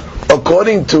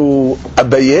 according to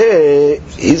Abaye,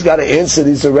 he's got to answer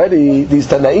these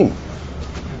Tanaim.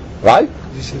 Right?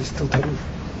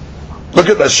 Look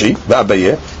at Rashi,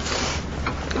 Abaye.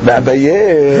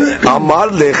 Amar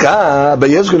lecha,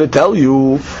 Abaye is going to tell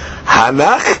you,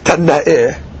 Hanach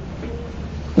Tana'eh.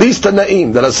 These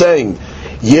Tanaim that are saying,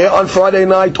 yeah on Friday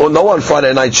night or no on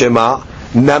Friday night Shema,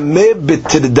 Nameh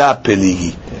b'tirda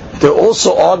pelihi. They're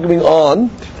also arguing on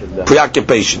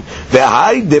preoccupation.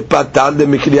 V'hai de patal de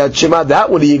mikriyat Shema. That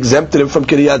would he exempted him from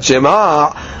Kiryat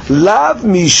Shema. Lav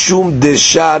mishum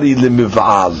deshari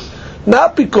lemiv'al.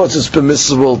 Not because it's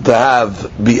permissible to have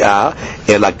bi'ah,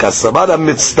 ela kasavada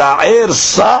mitzta'er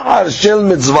sa'ar shel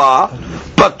mitzvah,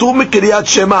 patu mikriyat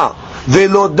Shema.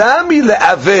 Velodami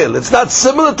le'avel. It's not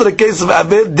similar to the case of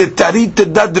avel, de tarit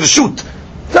tirdat drshut.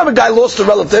 If a guy lost a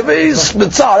relative, he's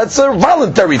mitzvah. That's a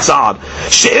voluntary tzad.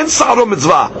 She'en tzaro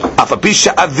mitzvah.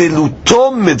 Afapisha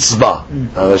aveluto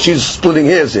mitzvah. She's splitting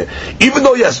hairs here. Even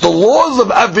though, yes, the laws of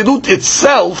avelut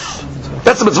itself,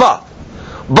 that's a mitzvah.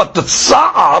 But the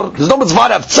tzar, there's no mitzvah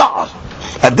to have tzar.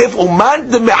 And therefore, uman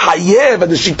de mechayev,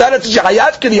 and the shita that says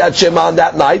yechayav kiryat shema on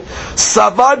that night,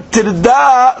 savar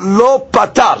tirda lo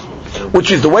patar.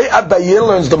 Which is the way Abaye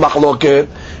learns the machloket.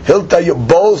 he'll tell you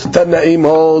both Tanaim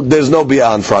hold there's no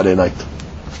Bi'ah on Friday night.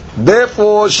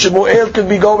 Therefore, Shemuel could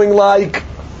be going like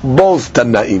both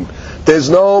Tanaim. There's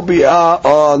no Bi'ah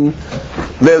on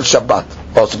Leil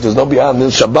Shabbat. Also, if there's no Bi'ah on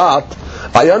Leil Shabbat,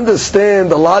 I understand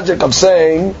the logic of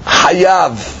saying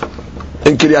Hayav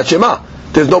in Kiryat Shema.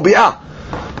 There's no Bi'ah.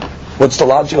 What's the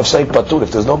logic of saying Patur?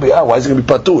 If there's no Bi'ah, why is it going to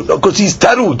be Patur? Because he's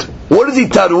Tarud. What is he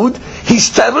Tarud? He's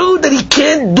Tarud that he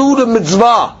can't do the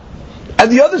mitzvah.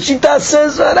 And the other Shita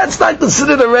says, that's not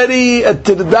considered already a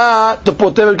Tirdah to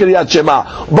Poter Kiryat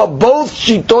Shema. But both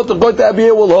Shitot according to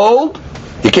Abiyah will hold,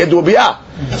 you can't do a Bi'ah.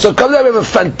 So come down, we have a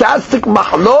fantastic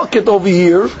mahloket over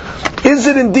here. Is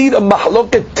it indeed a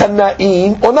mahloket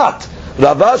Tana'im or not?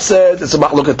 Rava said it's a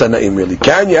mahloket Tana'im really.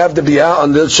 Can you have the Bi'ah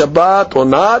on the Shabbat or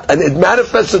not? And it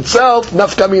manifests itself,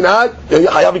 nafka minat,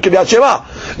 Hayav Kiryat Shema.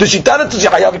 The Shita that says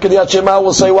Hayav Kiryat Shema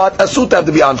will say what? Asut have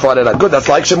the Bi'ah on Friday night. Good, that's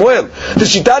like Shemuel. The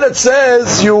Shita that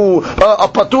says you a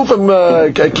patu from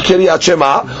Kiryat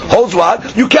Shema holds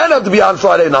what? You can have the Bi'ah on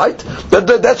Friday night.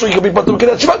 That's where you can be patu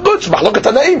Kiryat Shema. Good, it's mahloket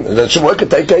Tana'im. Shemuel can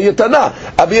take a Tana.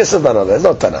 Abiyah says no, there's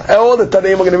no Tana. All the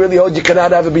Tana'im are going to really hold you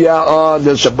cannot have a Bi'ah on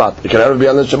the Shabbat. You cannot have a Bi'ah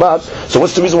on the Shabbat. So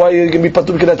what's the reason why you can be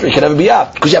patu Kiryat Shema? You can have a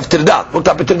Bi'ah because you have Tirdah. What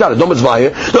type of Tirdah? There's no mitzvah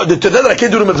here. No, the Tirdah that I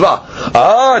can't do the mitzvah.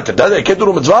 Tirdah that I can't do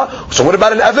the mitzvah. So what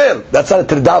about an Avel? That's not a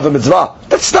Tirdah of a mitzvah.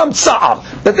 That's not Sa'ar.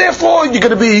 But therefore you're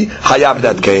going to be Hayab in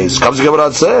that case. Comes the Gemara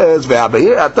and says,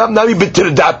 Ve'abayeh atam nami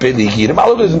b'Tirdah penigi. The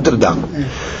Ma'alot isn't Tirdah.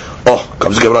 Oh,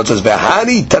 comes the Gemara and says,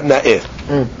 Ve'hani Tana'eh.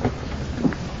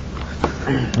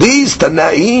 These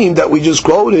Tana'im that we just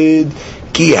quoted,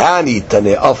 Kihani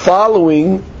Tana'eh, are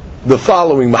following the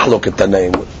following Mahloket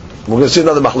Tana'im. We're going to see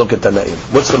another Mahloket Tana'im.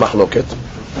 What's the Mahloket?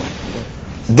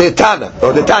 Detana,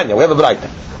 or Detanya, we have a Braita.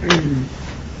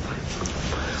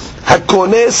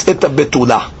 Hakones et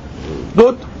betula.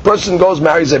 Good. Person goes,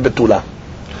 marries a betula.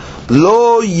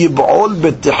 Lo yib'ol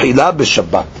betihila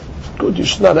b'Shabbat. Good. You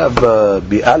should not have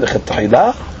bi'ah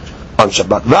lechetihila on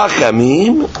Shabbat.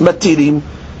 V'achamim matirim.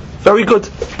 Very good.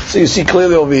 So you see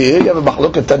clearly over here, you have a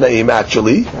Mahloket Tana'im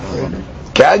actually.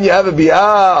 Can you have a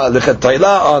bi'ah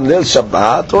lechetihila on Leil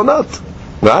Shabbat or not?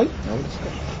 Right?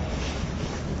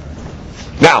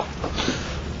 Now,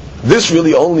 this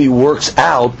really only works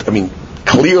out,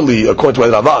 clearly according to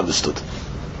what Rava understood.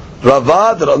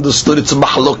 Rava that understood it's a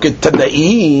mahloket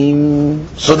Tana'im.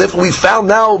 So therefore we found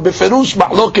now beferush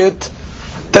mahloket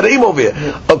Tana'im over here.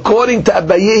 According to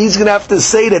Abaye, he's going to have to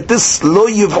say that this lo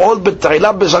yiv'ol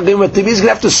b't'ilah b'shagim v'tiv, he's going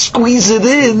to have to squeeze it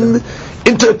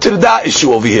into a tirdah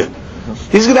issue over here.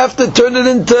 He's going to have to turn it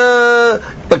into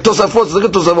like Tosafot. Look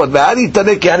at Tosafot. Ve'ani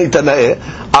taneh k'ani taneh.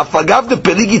 Afagav de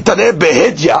peligi taneh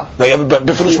behedya. Now you have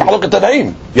befirush mahloket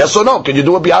Tana'im. Yes or no? Can you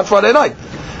do a Bi'ah Friday night?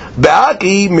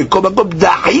 Be'aki mikom akom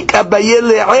da'ik abaye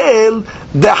le'el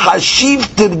da'hashiv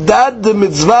tirdad de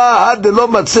mitzvah had lo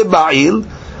matzeh ba'il.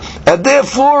 And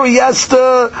therefore he has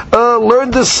to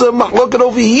learn this mahloket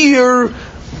over here.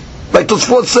 Like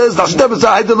Tosfot says, the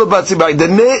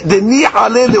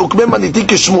ni'ale le'ukmem manitik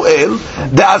k'shmuel,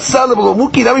 da'asa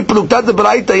le'molomuki nami peluktat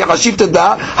de'baraita yachashiv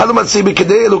teda, halo matzei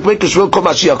b'kedei le'ukmem k'shmuel kol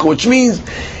mashiach, which means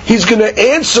he's going to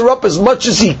answer up as much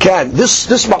as he can. This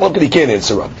mahloket he can't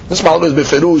answer up. This mahloket is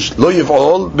beferush, lo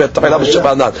yiv'ol, be't'chila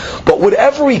b'shabanat. But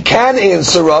whatever he can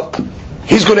answer up,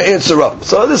 he's going to answer up.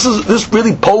 So this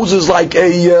really poses like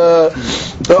a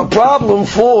problem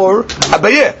for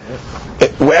Abaye.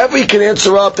 Wherever he can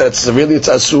answer up, that's really it's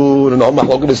asur and all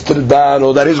mahloket is tirdan,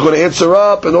 or that he's going to answer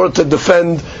up in order to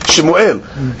defend Shemuel.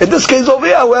 In this case over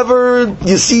here, however,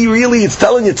 you see really it's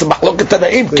telling you it's a mahloket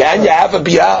Tana'im. Can you have a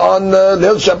bi'ah on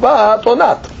Leil Shabbat or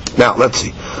not? Now let's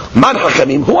see. Man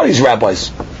Hakamim, who are these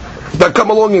rabbis that come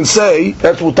along and say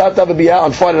that mutar to have a bi'ah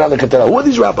on Friday night? Who are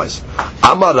these rabbis?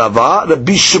 Amar Rava,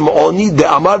 Rabbi Shimoni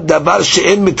de Amar davar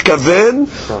she'en mitkaven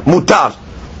mutar.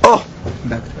 Oh.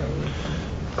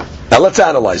 Now let's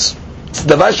analyze.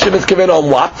 Davar she'en mitkaven on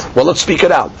what? Well, let's speak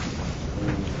it out.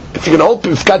 If you can hold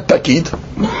pifkat pakid,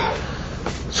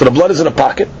 so the blood is in a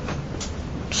pocket.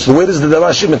 So where does the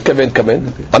davar she'en mitkaven come in?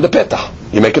 On the petah.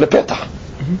 You're making a petah.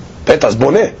 Petah is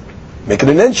boneh. Making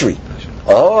an entry.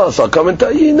 Oh, so I'll come and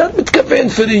tell you, you're not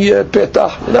mitkaven for the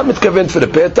petah. You're not mitkaven for the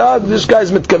petah. This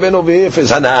guy's mitkaven over here for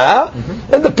his hana'ah.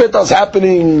 And the petah is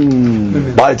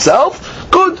happening by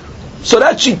itself. Good. So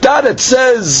that shita that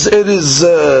says it is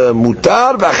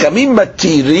mutar, v'achamim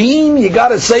matirim, you got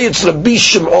to say it's Rabbi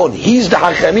Shimon. He's the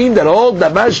hachamim that hold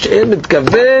davar she'en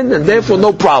mitkaven, and therefore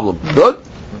no problem. Good?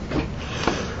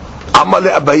 Amale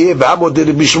Abaye v'amod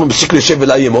Rabbi Shimon b'sik l'shev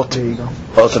v'la yemot.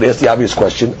 Oh, so that's the obvious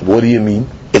question. What do you mean?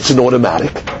 It's an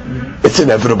automatic. It's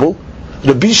inevitable.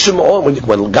 Rabbi Shimon,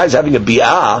 when a guy's having a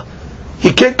bi'ah,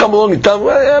 He can't come along and tell me,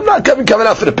 well, I'm not coming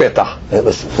out for the petah. Hey,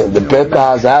 listen, the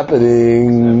petah is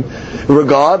happening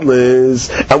regardless.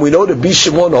 And we know the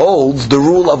Bishimon holds the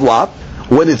rule of what?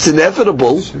 When it's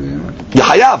inevitable, you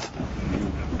hayav.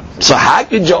 So how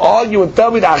could you argue and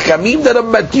tell me the Achamim that are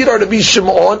matir are the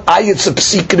Bishimon? It's a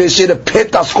psikreshe, the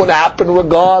petah's going to happen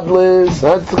regardless.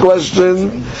 That's the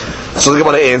question. So the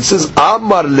Gemara answers,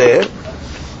 Amar le.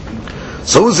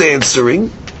 So who's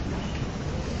answering?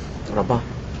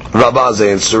 Rabbah's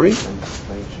answering.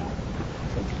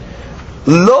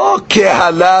 Lo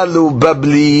kehalalu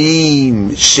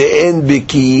babliim she'en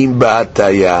bikiim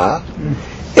ba'ataya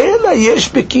ela yesh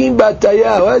bikiim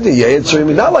ba'ataya. Why are you answering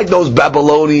me? Not like those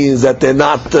Babylonians that they're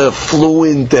not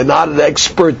fluent, they're not an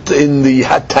expert in the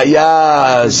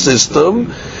hataya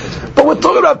system. But we're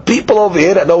talking about people over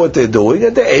here that know what they're doing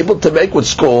and they're able to make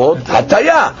what's called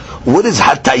hataya. What is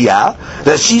hataya?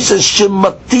 Rashi says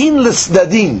shematin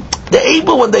l'sdadim. They're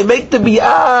able, when they make the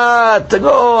biyah, to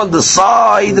go on the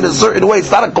side in a certain way.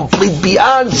 It's not a complete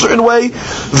biyah in a certain way.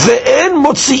 Ve'en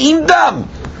motzi'im dam.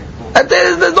 And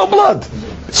there's no blood.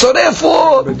 So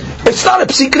therefore, it's not a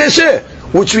psikreshe.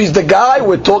 Which means the guy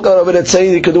we're talking about it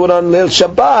saying he could do it on Leil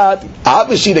Shabbat,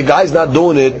 obviously the guy's not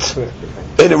doing it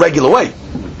in a regular way.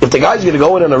 If the guy's going to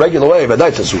go in a regular way,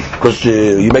 because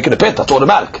you're making a pet, that's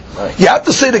automatic. You have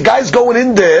to say the guy's going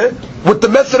in there with the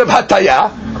method of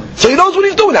hataya, so he knows what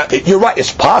he's doing. Now, you're right,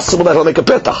 it's possible that he'll make a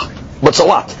petah, but so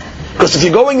what? Because if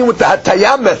you're going in with the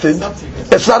hataya method,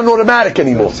 it's not an automatic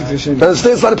anymore. Understand?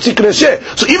 It's not a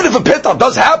psikreshe. So even if a petah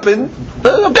does happen,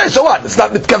 okay, so what? It's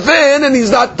not mitkaven and he's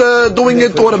not doing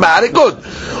it automatic. Good.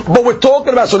 But we're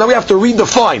talking about, so now we have to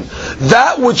redefine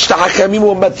that which the Hachamim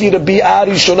were matir bi'ah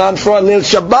rishonan for Leil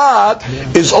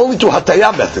Shabbat is only to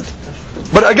hataya method.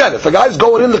 But again, if a guy's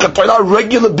going in like a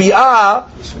regular bi'ah,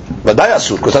 vaday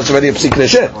asur, because that's already a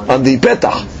psikreshe on the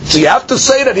petah. So you have to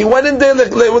say that he went in there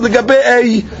with the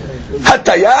gabe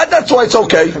hataya, that's why it's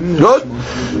okay. Good?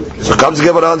 So comes the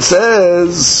Gemara and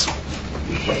says,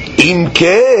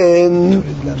 Imken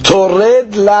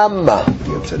Tored Lama.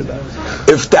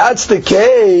 If that's the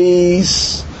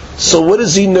case, so what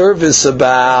is he nervous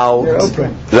about?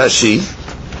 Rashi.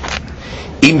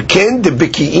 Imken de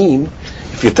Beki'im.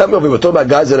 If you tell me we were talking about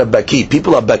guys that are Baki,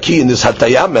 people are Baki in this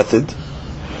hataya method,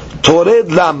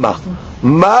 Tored Lama.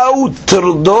 Ma'u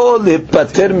Terdo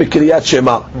lepater mikriyat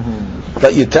Shema.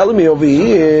 That you're telling me over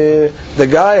here, the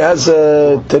guy has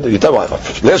a... You tell me,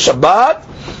 Leil Shabbat,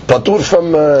 patur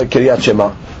from Kiryat Shema.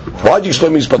 Why do you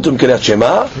explain me he's patur from Kiryat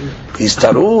Shema? He's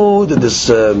tarud, this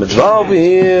mitzvah over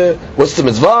here. What's the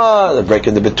mitzvah? They're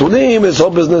breaking the betulim, his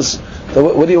whole business.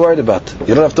 So what are you worried about?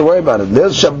 You don't have to worry about it.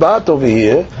 Leil Shabbat over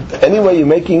here, anyway you're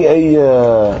making a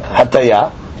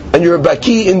hataya, and you're a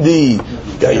baki in the...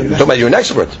 You're an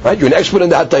expert, right? You're an expert in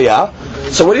the hataya.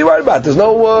 So what are you worried about? There's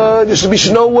no, there should be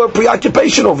no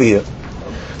preoccupation over here.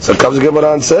 So comes the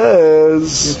Gemara and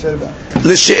says,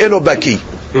 "L'she'eno baki."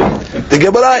 The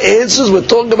Gemara answers, we're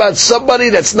talking about somebody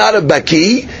that's not a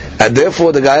baki, and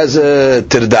therefore the guy has a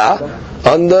tirda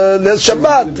on the Leil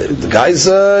Shabbat. The guy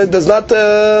does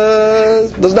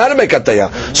not make hataya.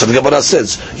 So the Gemara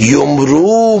says,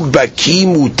 "Yomru baki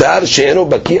mutar, she'eno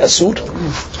baki asur."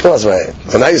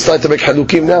 So now you start to make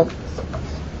halukim now.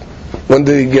 When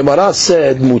the Gemara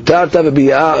said mutar tav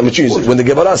which means when the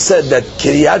Gemara said that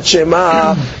Kiryat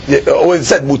Shema, or it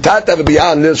said mutar tav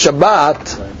biyah on Leil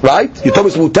Shabbat, right? You told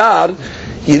me it's mutar.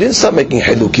 You didn't start making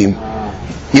halukim.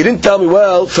 You didn't tell me,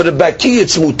 well, for the baki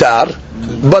it's mutar,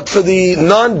 but for the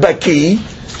non-baki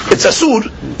it's asur.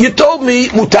 You told me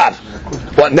mutar.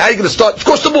 What, now you're going to start, of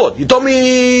course the board, you told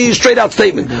me straight out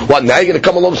statement. What, now you're going to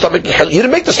come along and start making haluk? You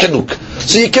didn't make this haluk.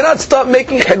 So you cannot start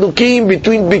making halukim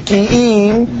between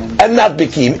biki'im and not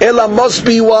biki'im. Ela must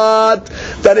be what?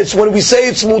 That it's when we say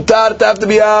it's mutar to have to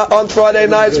be on Friday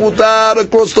night, it's mutar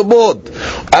across the board.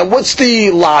 And what's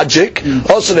the logic?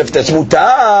 Also, if that's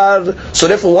mutar, so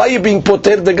therefore why are you being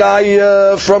poter the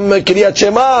guy from Kiryat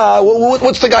Shema?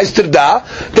 What's the guy's tirda?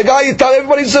 The guy, you tell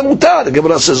everybody it's a mutar. The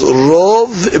Gemara says,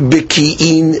 Rov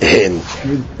biki'im hen.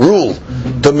 Rule.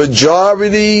 The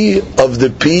majority of the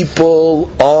people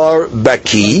are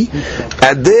baki,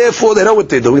 and therefore they know what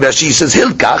they're doing. Rashi says,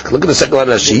 Hilkach, look at the second line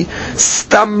of Rashi,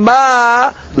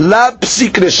 Stama la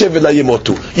psik reshev la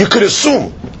yemotu. You could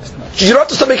assume, you don't have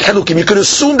to start making halukim, you could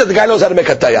assume that the guy knows how to make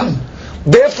hataya.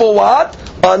 Therefore what?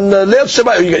 On Leil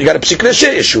Shabbat, you got a psik reshe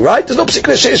issue, right? There's no psik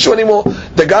reshe issue anymore.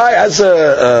 The guy has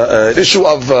an issue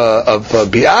of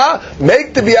biyah.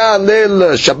 Make the biyah on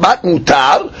Leil Shabbat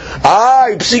mutar.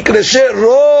 Psik reshe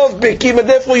rov bekim, and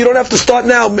therefore you don't have to start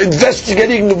now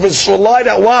investigating for light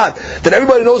at what? That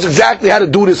everybody knows exactly how to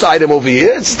do this item over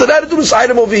here. It's how to do this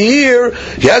item over here.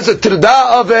 He has a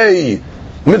tirda of a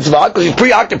mitzvah, because he's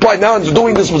preoccupied now and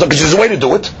doing this because there's a way to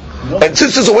do it. And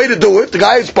since there's a way to do it, the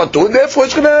guy is patur, and therefore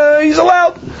he's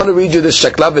allowed. I'm going to read you this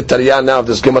Shekla V'Tariyah now of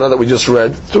this Gemara that we just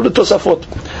read through the Tosafot.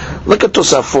 Look at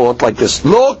Tosafot like this.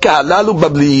 Lo ka'alalu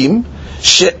babliim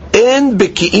she'en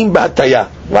beki'im b'hataya.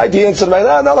 Right? The answer right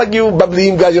now, not like you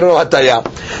babliim guys, you don't know hataya.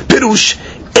 Pirush,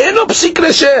 eno psik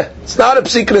reshe. It's not a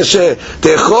psik reshe.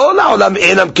 Techol ha'olam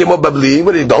enam kemo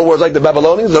babliim. The whole world's like the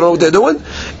Babylonians, they don't know what they're doing.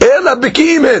 Ela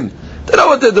beki'im hen. They know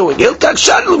what they're doing. Il tak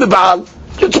sharilu miba'al.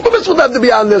 You're supposed to have to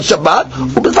be on the Shabbat.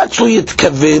 ובלבד שלא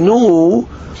יתכוונו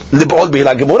לבעול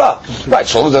בעילה גמורה. Right,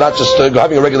 so they're not just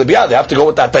having a regular biyah, they have to go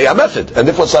with that tayah method. And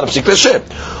therefore it's not a psik reshe.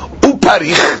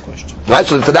 Uparich. Right,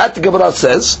 so for that the Gemara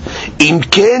says, Im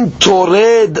ken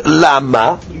tored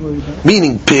lama,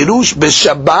 meaning Perush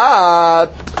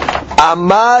b'Shabbat,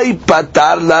 Amai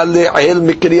patar la le'el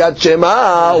mikriyat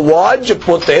Shema. Why'd you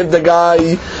put the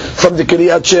guy from the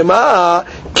Kriyat Shema?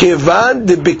 Kevan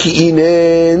de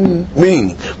beki'inen,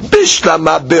 meaning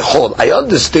bishlama behol. I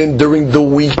understand during the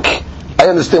week. I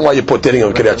understand why you put that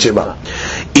on Kriyat Shema.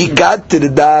 Ikat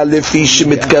tirda lefi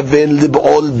shemitkaven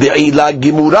lib'ol be'ila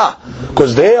gemura.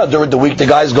 Because there, during the week, the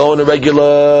guy's going a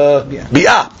regular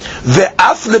bi'ah.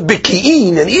 Ve'af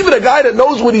lebeki'in, and even a guy that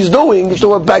knows what he's doing,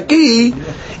 so a baki,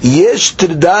 yesh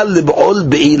tirda lib'ol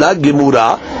be'ila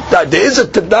gemura. There is a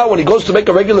tirda when he goes to make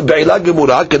a regular be'ila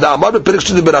gemura, kada amar be'perik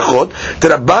shidi berachot,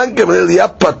 terabban gemel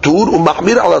yap patur,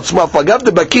 u'machmir al atzma, fagav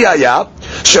de baki haya,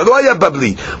 shelo haya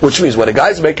babli. Which means, when a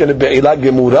guy's making a be'ila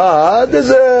gemura, there's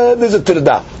a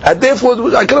tirda. And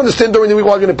therefore, I can understand during the week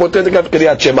why I'm going to put the guy for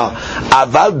Kriyat Shema.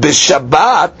 Aval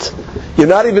b'Shabbat, you're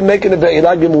not even making a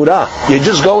be'ila gemura. You're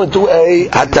just going to a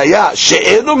hataya.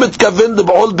 She'enu mitkaven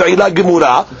l'b'ol be'ila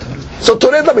gemura. So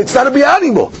Torah, it's not a biyah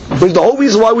anymore. Because the whole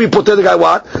reason why we put the guy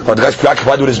what? Oh, the guy's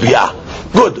preoccupied with his biyah.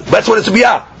 Good, that's what it's a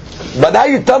biyah. But now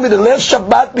you tell me the last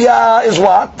Shabbat biyah is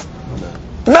what?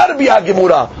 Not a biyah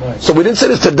gemura. So we didn't say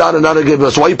this to Dana, not a gemura.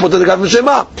 So why you put the guy for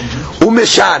Shema?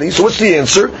 Umeshani. So what's the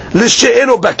answer?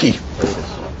 L'she'eno baki.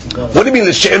 What do you mean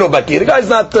l'she'eno baki? The guy's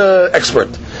not expert.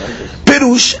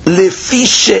 Pirush lefi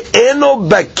she'eno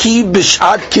baki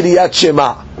b'shat Kriyat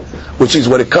Shema. Which is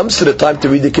when it comes to the time to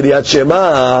read the Kriyat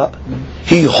Shema,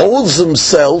 he holds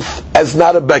himself as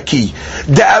not a baki.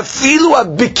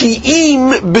 Da'afilu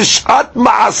abiki'im b'shat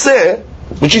ma'aseh,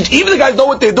 which is even the guys know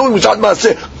what they're doing b'shat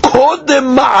ma'aseh.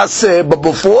 Kodem ma'aseh, but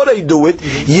before they do it,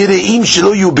 yire'im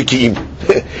shelo yu biki'im.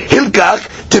 Hilkach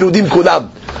terudim kulam.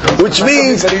 Which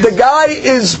means the guy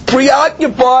is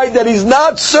preoccupied that he's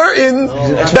not certain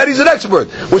that he's an expert.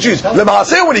 Which is,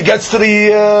 when he gets to the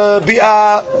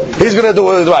bi'ah, he's going to do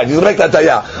it right. He's going to make that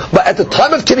tayah. But at the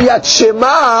time of Kriyat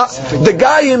Shema, the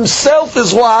guy himself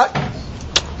is what?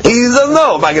 He doesn't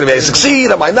know. Am I going to succeed?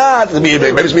 Am I not? Maybe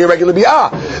it's going to be a regular bi'ah.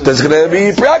 That's going to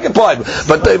be preoccupied.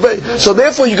 But so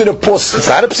therefore you're going to put, it's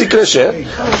not a psik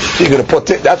reshe. You're going to put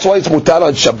it, that's why it's mutar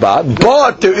on Shabbat.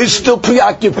 But there is still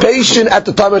preoccupation at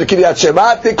the time of the Kriyat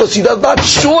Shema because he does not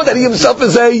sure that he himself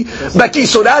is a baki.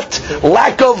 So that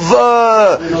lack of,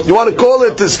 you want to call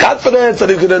it his confidence that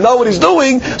he's going to know what he's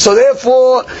doing. So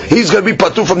therefore he's going to be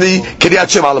patu from the Kriyat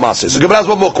Shema l'maseh. So Gemara has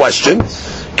one more question.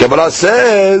 Gemara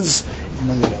says,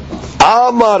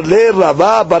 Amar le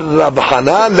Rava bar Rav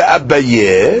Hanan le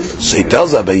Abaye. So he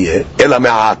tells Abaye, Ela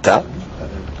me'ata.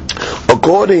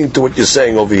 According to what you're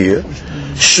saying over here,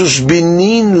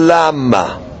 Shushbinin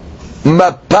lama,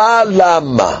 Mapa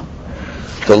lama.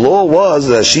 The law was,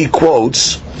 as she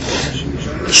quotes,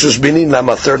 Shushbinin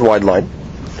lama, third wide line.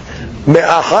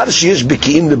 Me'achar sheyesh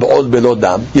biki'im leb'ol belo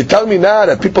dam. You tell me now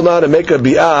that people know how to make a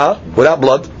bi'ah without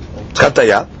blood.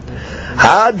 Chataya.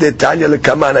 The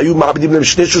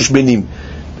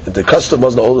custom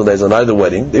was in the olden days on either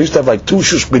wedding. They used to have like two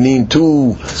shushbenin,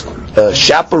 two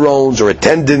chaperones or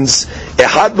attendants.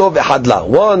 Ehad lo ve'ehad la.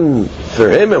 One for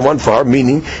him and one for her.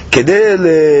 Meaning,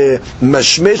 kedei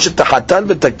mashmesh et hatan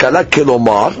v'takala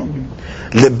kelomar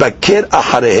lebaker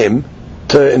acharehem,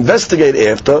 to investigate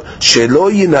after shelo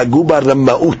yinagu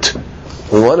baramaut.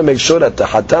 We want to make sure that the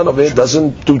hatan over here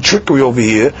doesn't do trickery over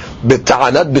here.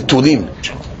 Beta'anat betulim.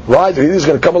 Right, he's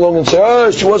going to come along and say, oh,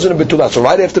 she wasn't a betulah. So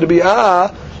right after the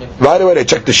bi'ah, right away they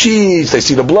check the sheets, they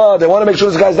see the blood, they want to make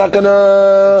sure this guy's not going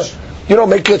to,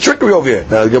 make a trickery over here.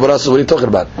 Now the Gemara says, what are you talking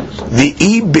about? The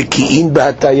biki'in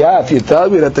b'hataya. If you tell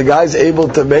me that the guy's able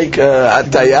to make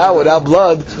hataya without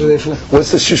blood,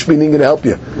 what's the shushbinin going to help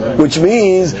you? Which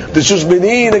means the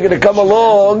shushbinin are going to come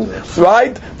along,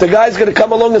 right? The guy's going to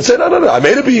come along and say, no, I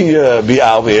made a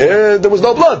bi'ah over here, there was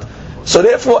no blood. So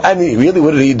therefore, and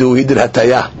what did he do? He did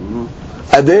hataya.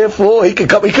 And therefore, he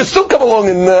could still come along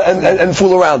and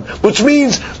fool around. Which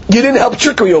means, you didn't help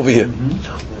trickery over here.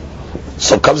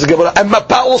 So comes the Gemara, and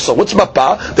mapa also. What's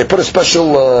mapa? They put a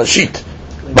special sheet,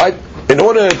 right? In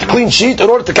order to clean sheet, in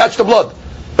order to catch the blood.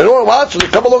 In order what? So they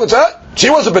come along and say,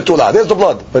 she was a betula, there's the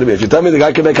blood. Wait a minute, if you tell me the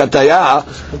guy can make hataya,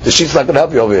 the sheet's not going to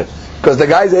help you over here. Because the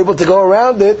guy's able to go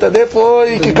around it, and therefore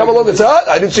he can come along and say,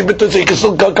 I didn't see betula, so you can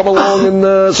still come along,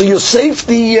 and so your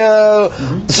safety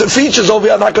features over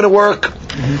here are not going to work.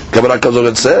 Gemara comes along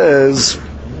and says,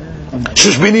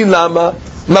 Shushbinin lama,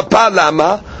 mapa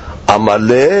lama,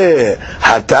 Amale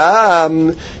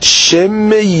hatam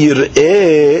shem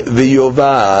yir'eh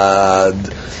v'yovad.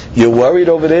 You're worried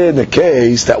over there in the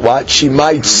case that what she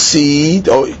might see,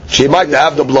 or she might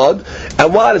have the blood,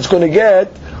 and what it's going to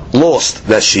get lost.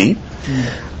 That's she.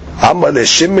 Amale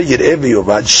shem yir'eh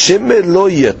v'yovad shem lo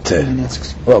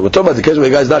yete. Well, we're talking about the case where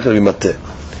the guy's not going to be mateh.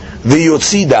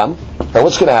 V'yotzi dam, and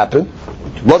what's going to happen?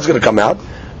 Blood's going to come out.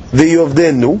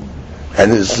 V'yovdenu.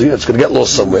 And it's going to get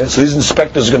lost somewhere. So these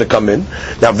inspectors are going to come in.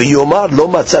 Now, v'yomar lo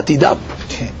matzati dam.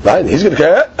 Right? He's going to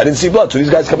say, I didn't see blood. So these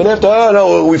guys come in after, oh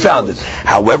no, we found it.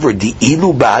 However, the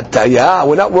ilu ba'ataya,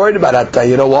 we're not worried about ataya.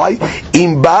 You know why?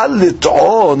 Im ba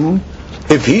lit'on,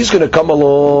 if he's going to come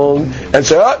along and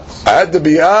say, I had to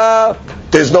be,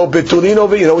 there's no betulin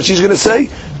over here. You know what she's going to say?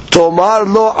 Tomar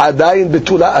lo adayin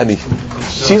betula ani.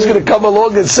 She's going to come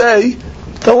along and say,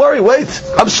 don't worry, wait,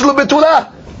 I'm still a betula.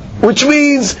 Which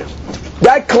means,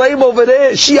 that claim over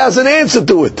there, she has an answer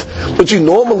to it. But she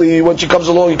normally, when she comes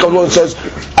along, and says,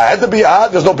 I had to be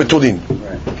there's no betulin.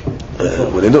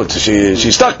 What do you do?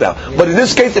 She's stuck now. But in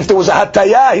this case, if there was a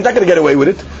hataya, he's not going to get away with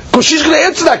it. Because she's going to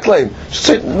answer that claim.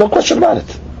 She'll say, no question about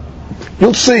it.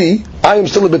 You'll see, I am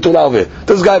still a betula over here.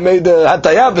 This guy made the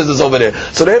hataya business over there.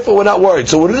 So therefore we're not worried.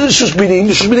 So what is the shushbinin?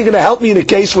 The shushbinin going to help me in a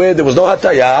case where there was no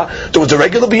hataya, there was a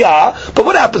regular biyah, but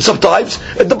what happens sometimes?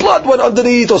 And the blood went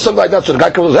underneath or something like that. So the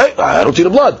guy comes and says, hey, I don't see the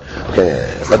blood.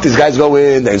 Okay. Let these guys go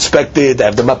in, they inspect it, they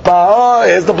have the mapa, oh,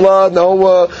 here's the blood,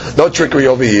 no trickery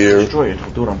over here. Destroy it,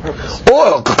 we'll do it on purpose. Or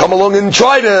he'll come along and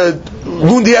try to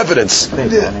ruin the evidence.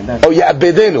 Oh yeah,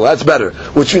 bedenu, that's better.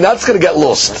 Which means that's going to get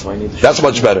lost. That's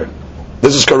much better.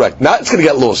 This is correct. Now it's going to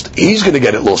get lost. He's going to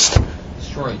get it lost.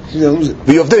 Destroy it. He's going to lose it.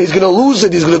 He's going to lose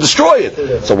it. He's going to destroy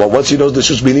it. So once he knows the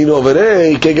shushbinin over there,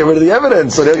 he can't get rid of the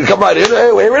evidence. So they can come right in.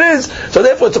 Hey, here it is. So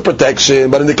therefore, it's a protection.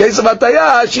 But in the case of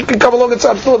ataya, she can come along and say,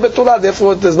 "I'm still a betula."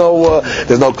 Therefore, there's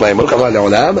no claim.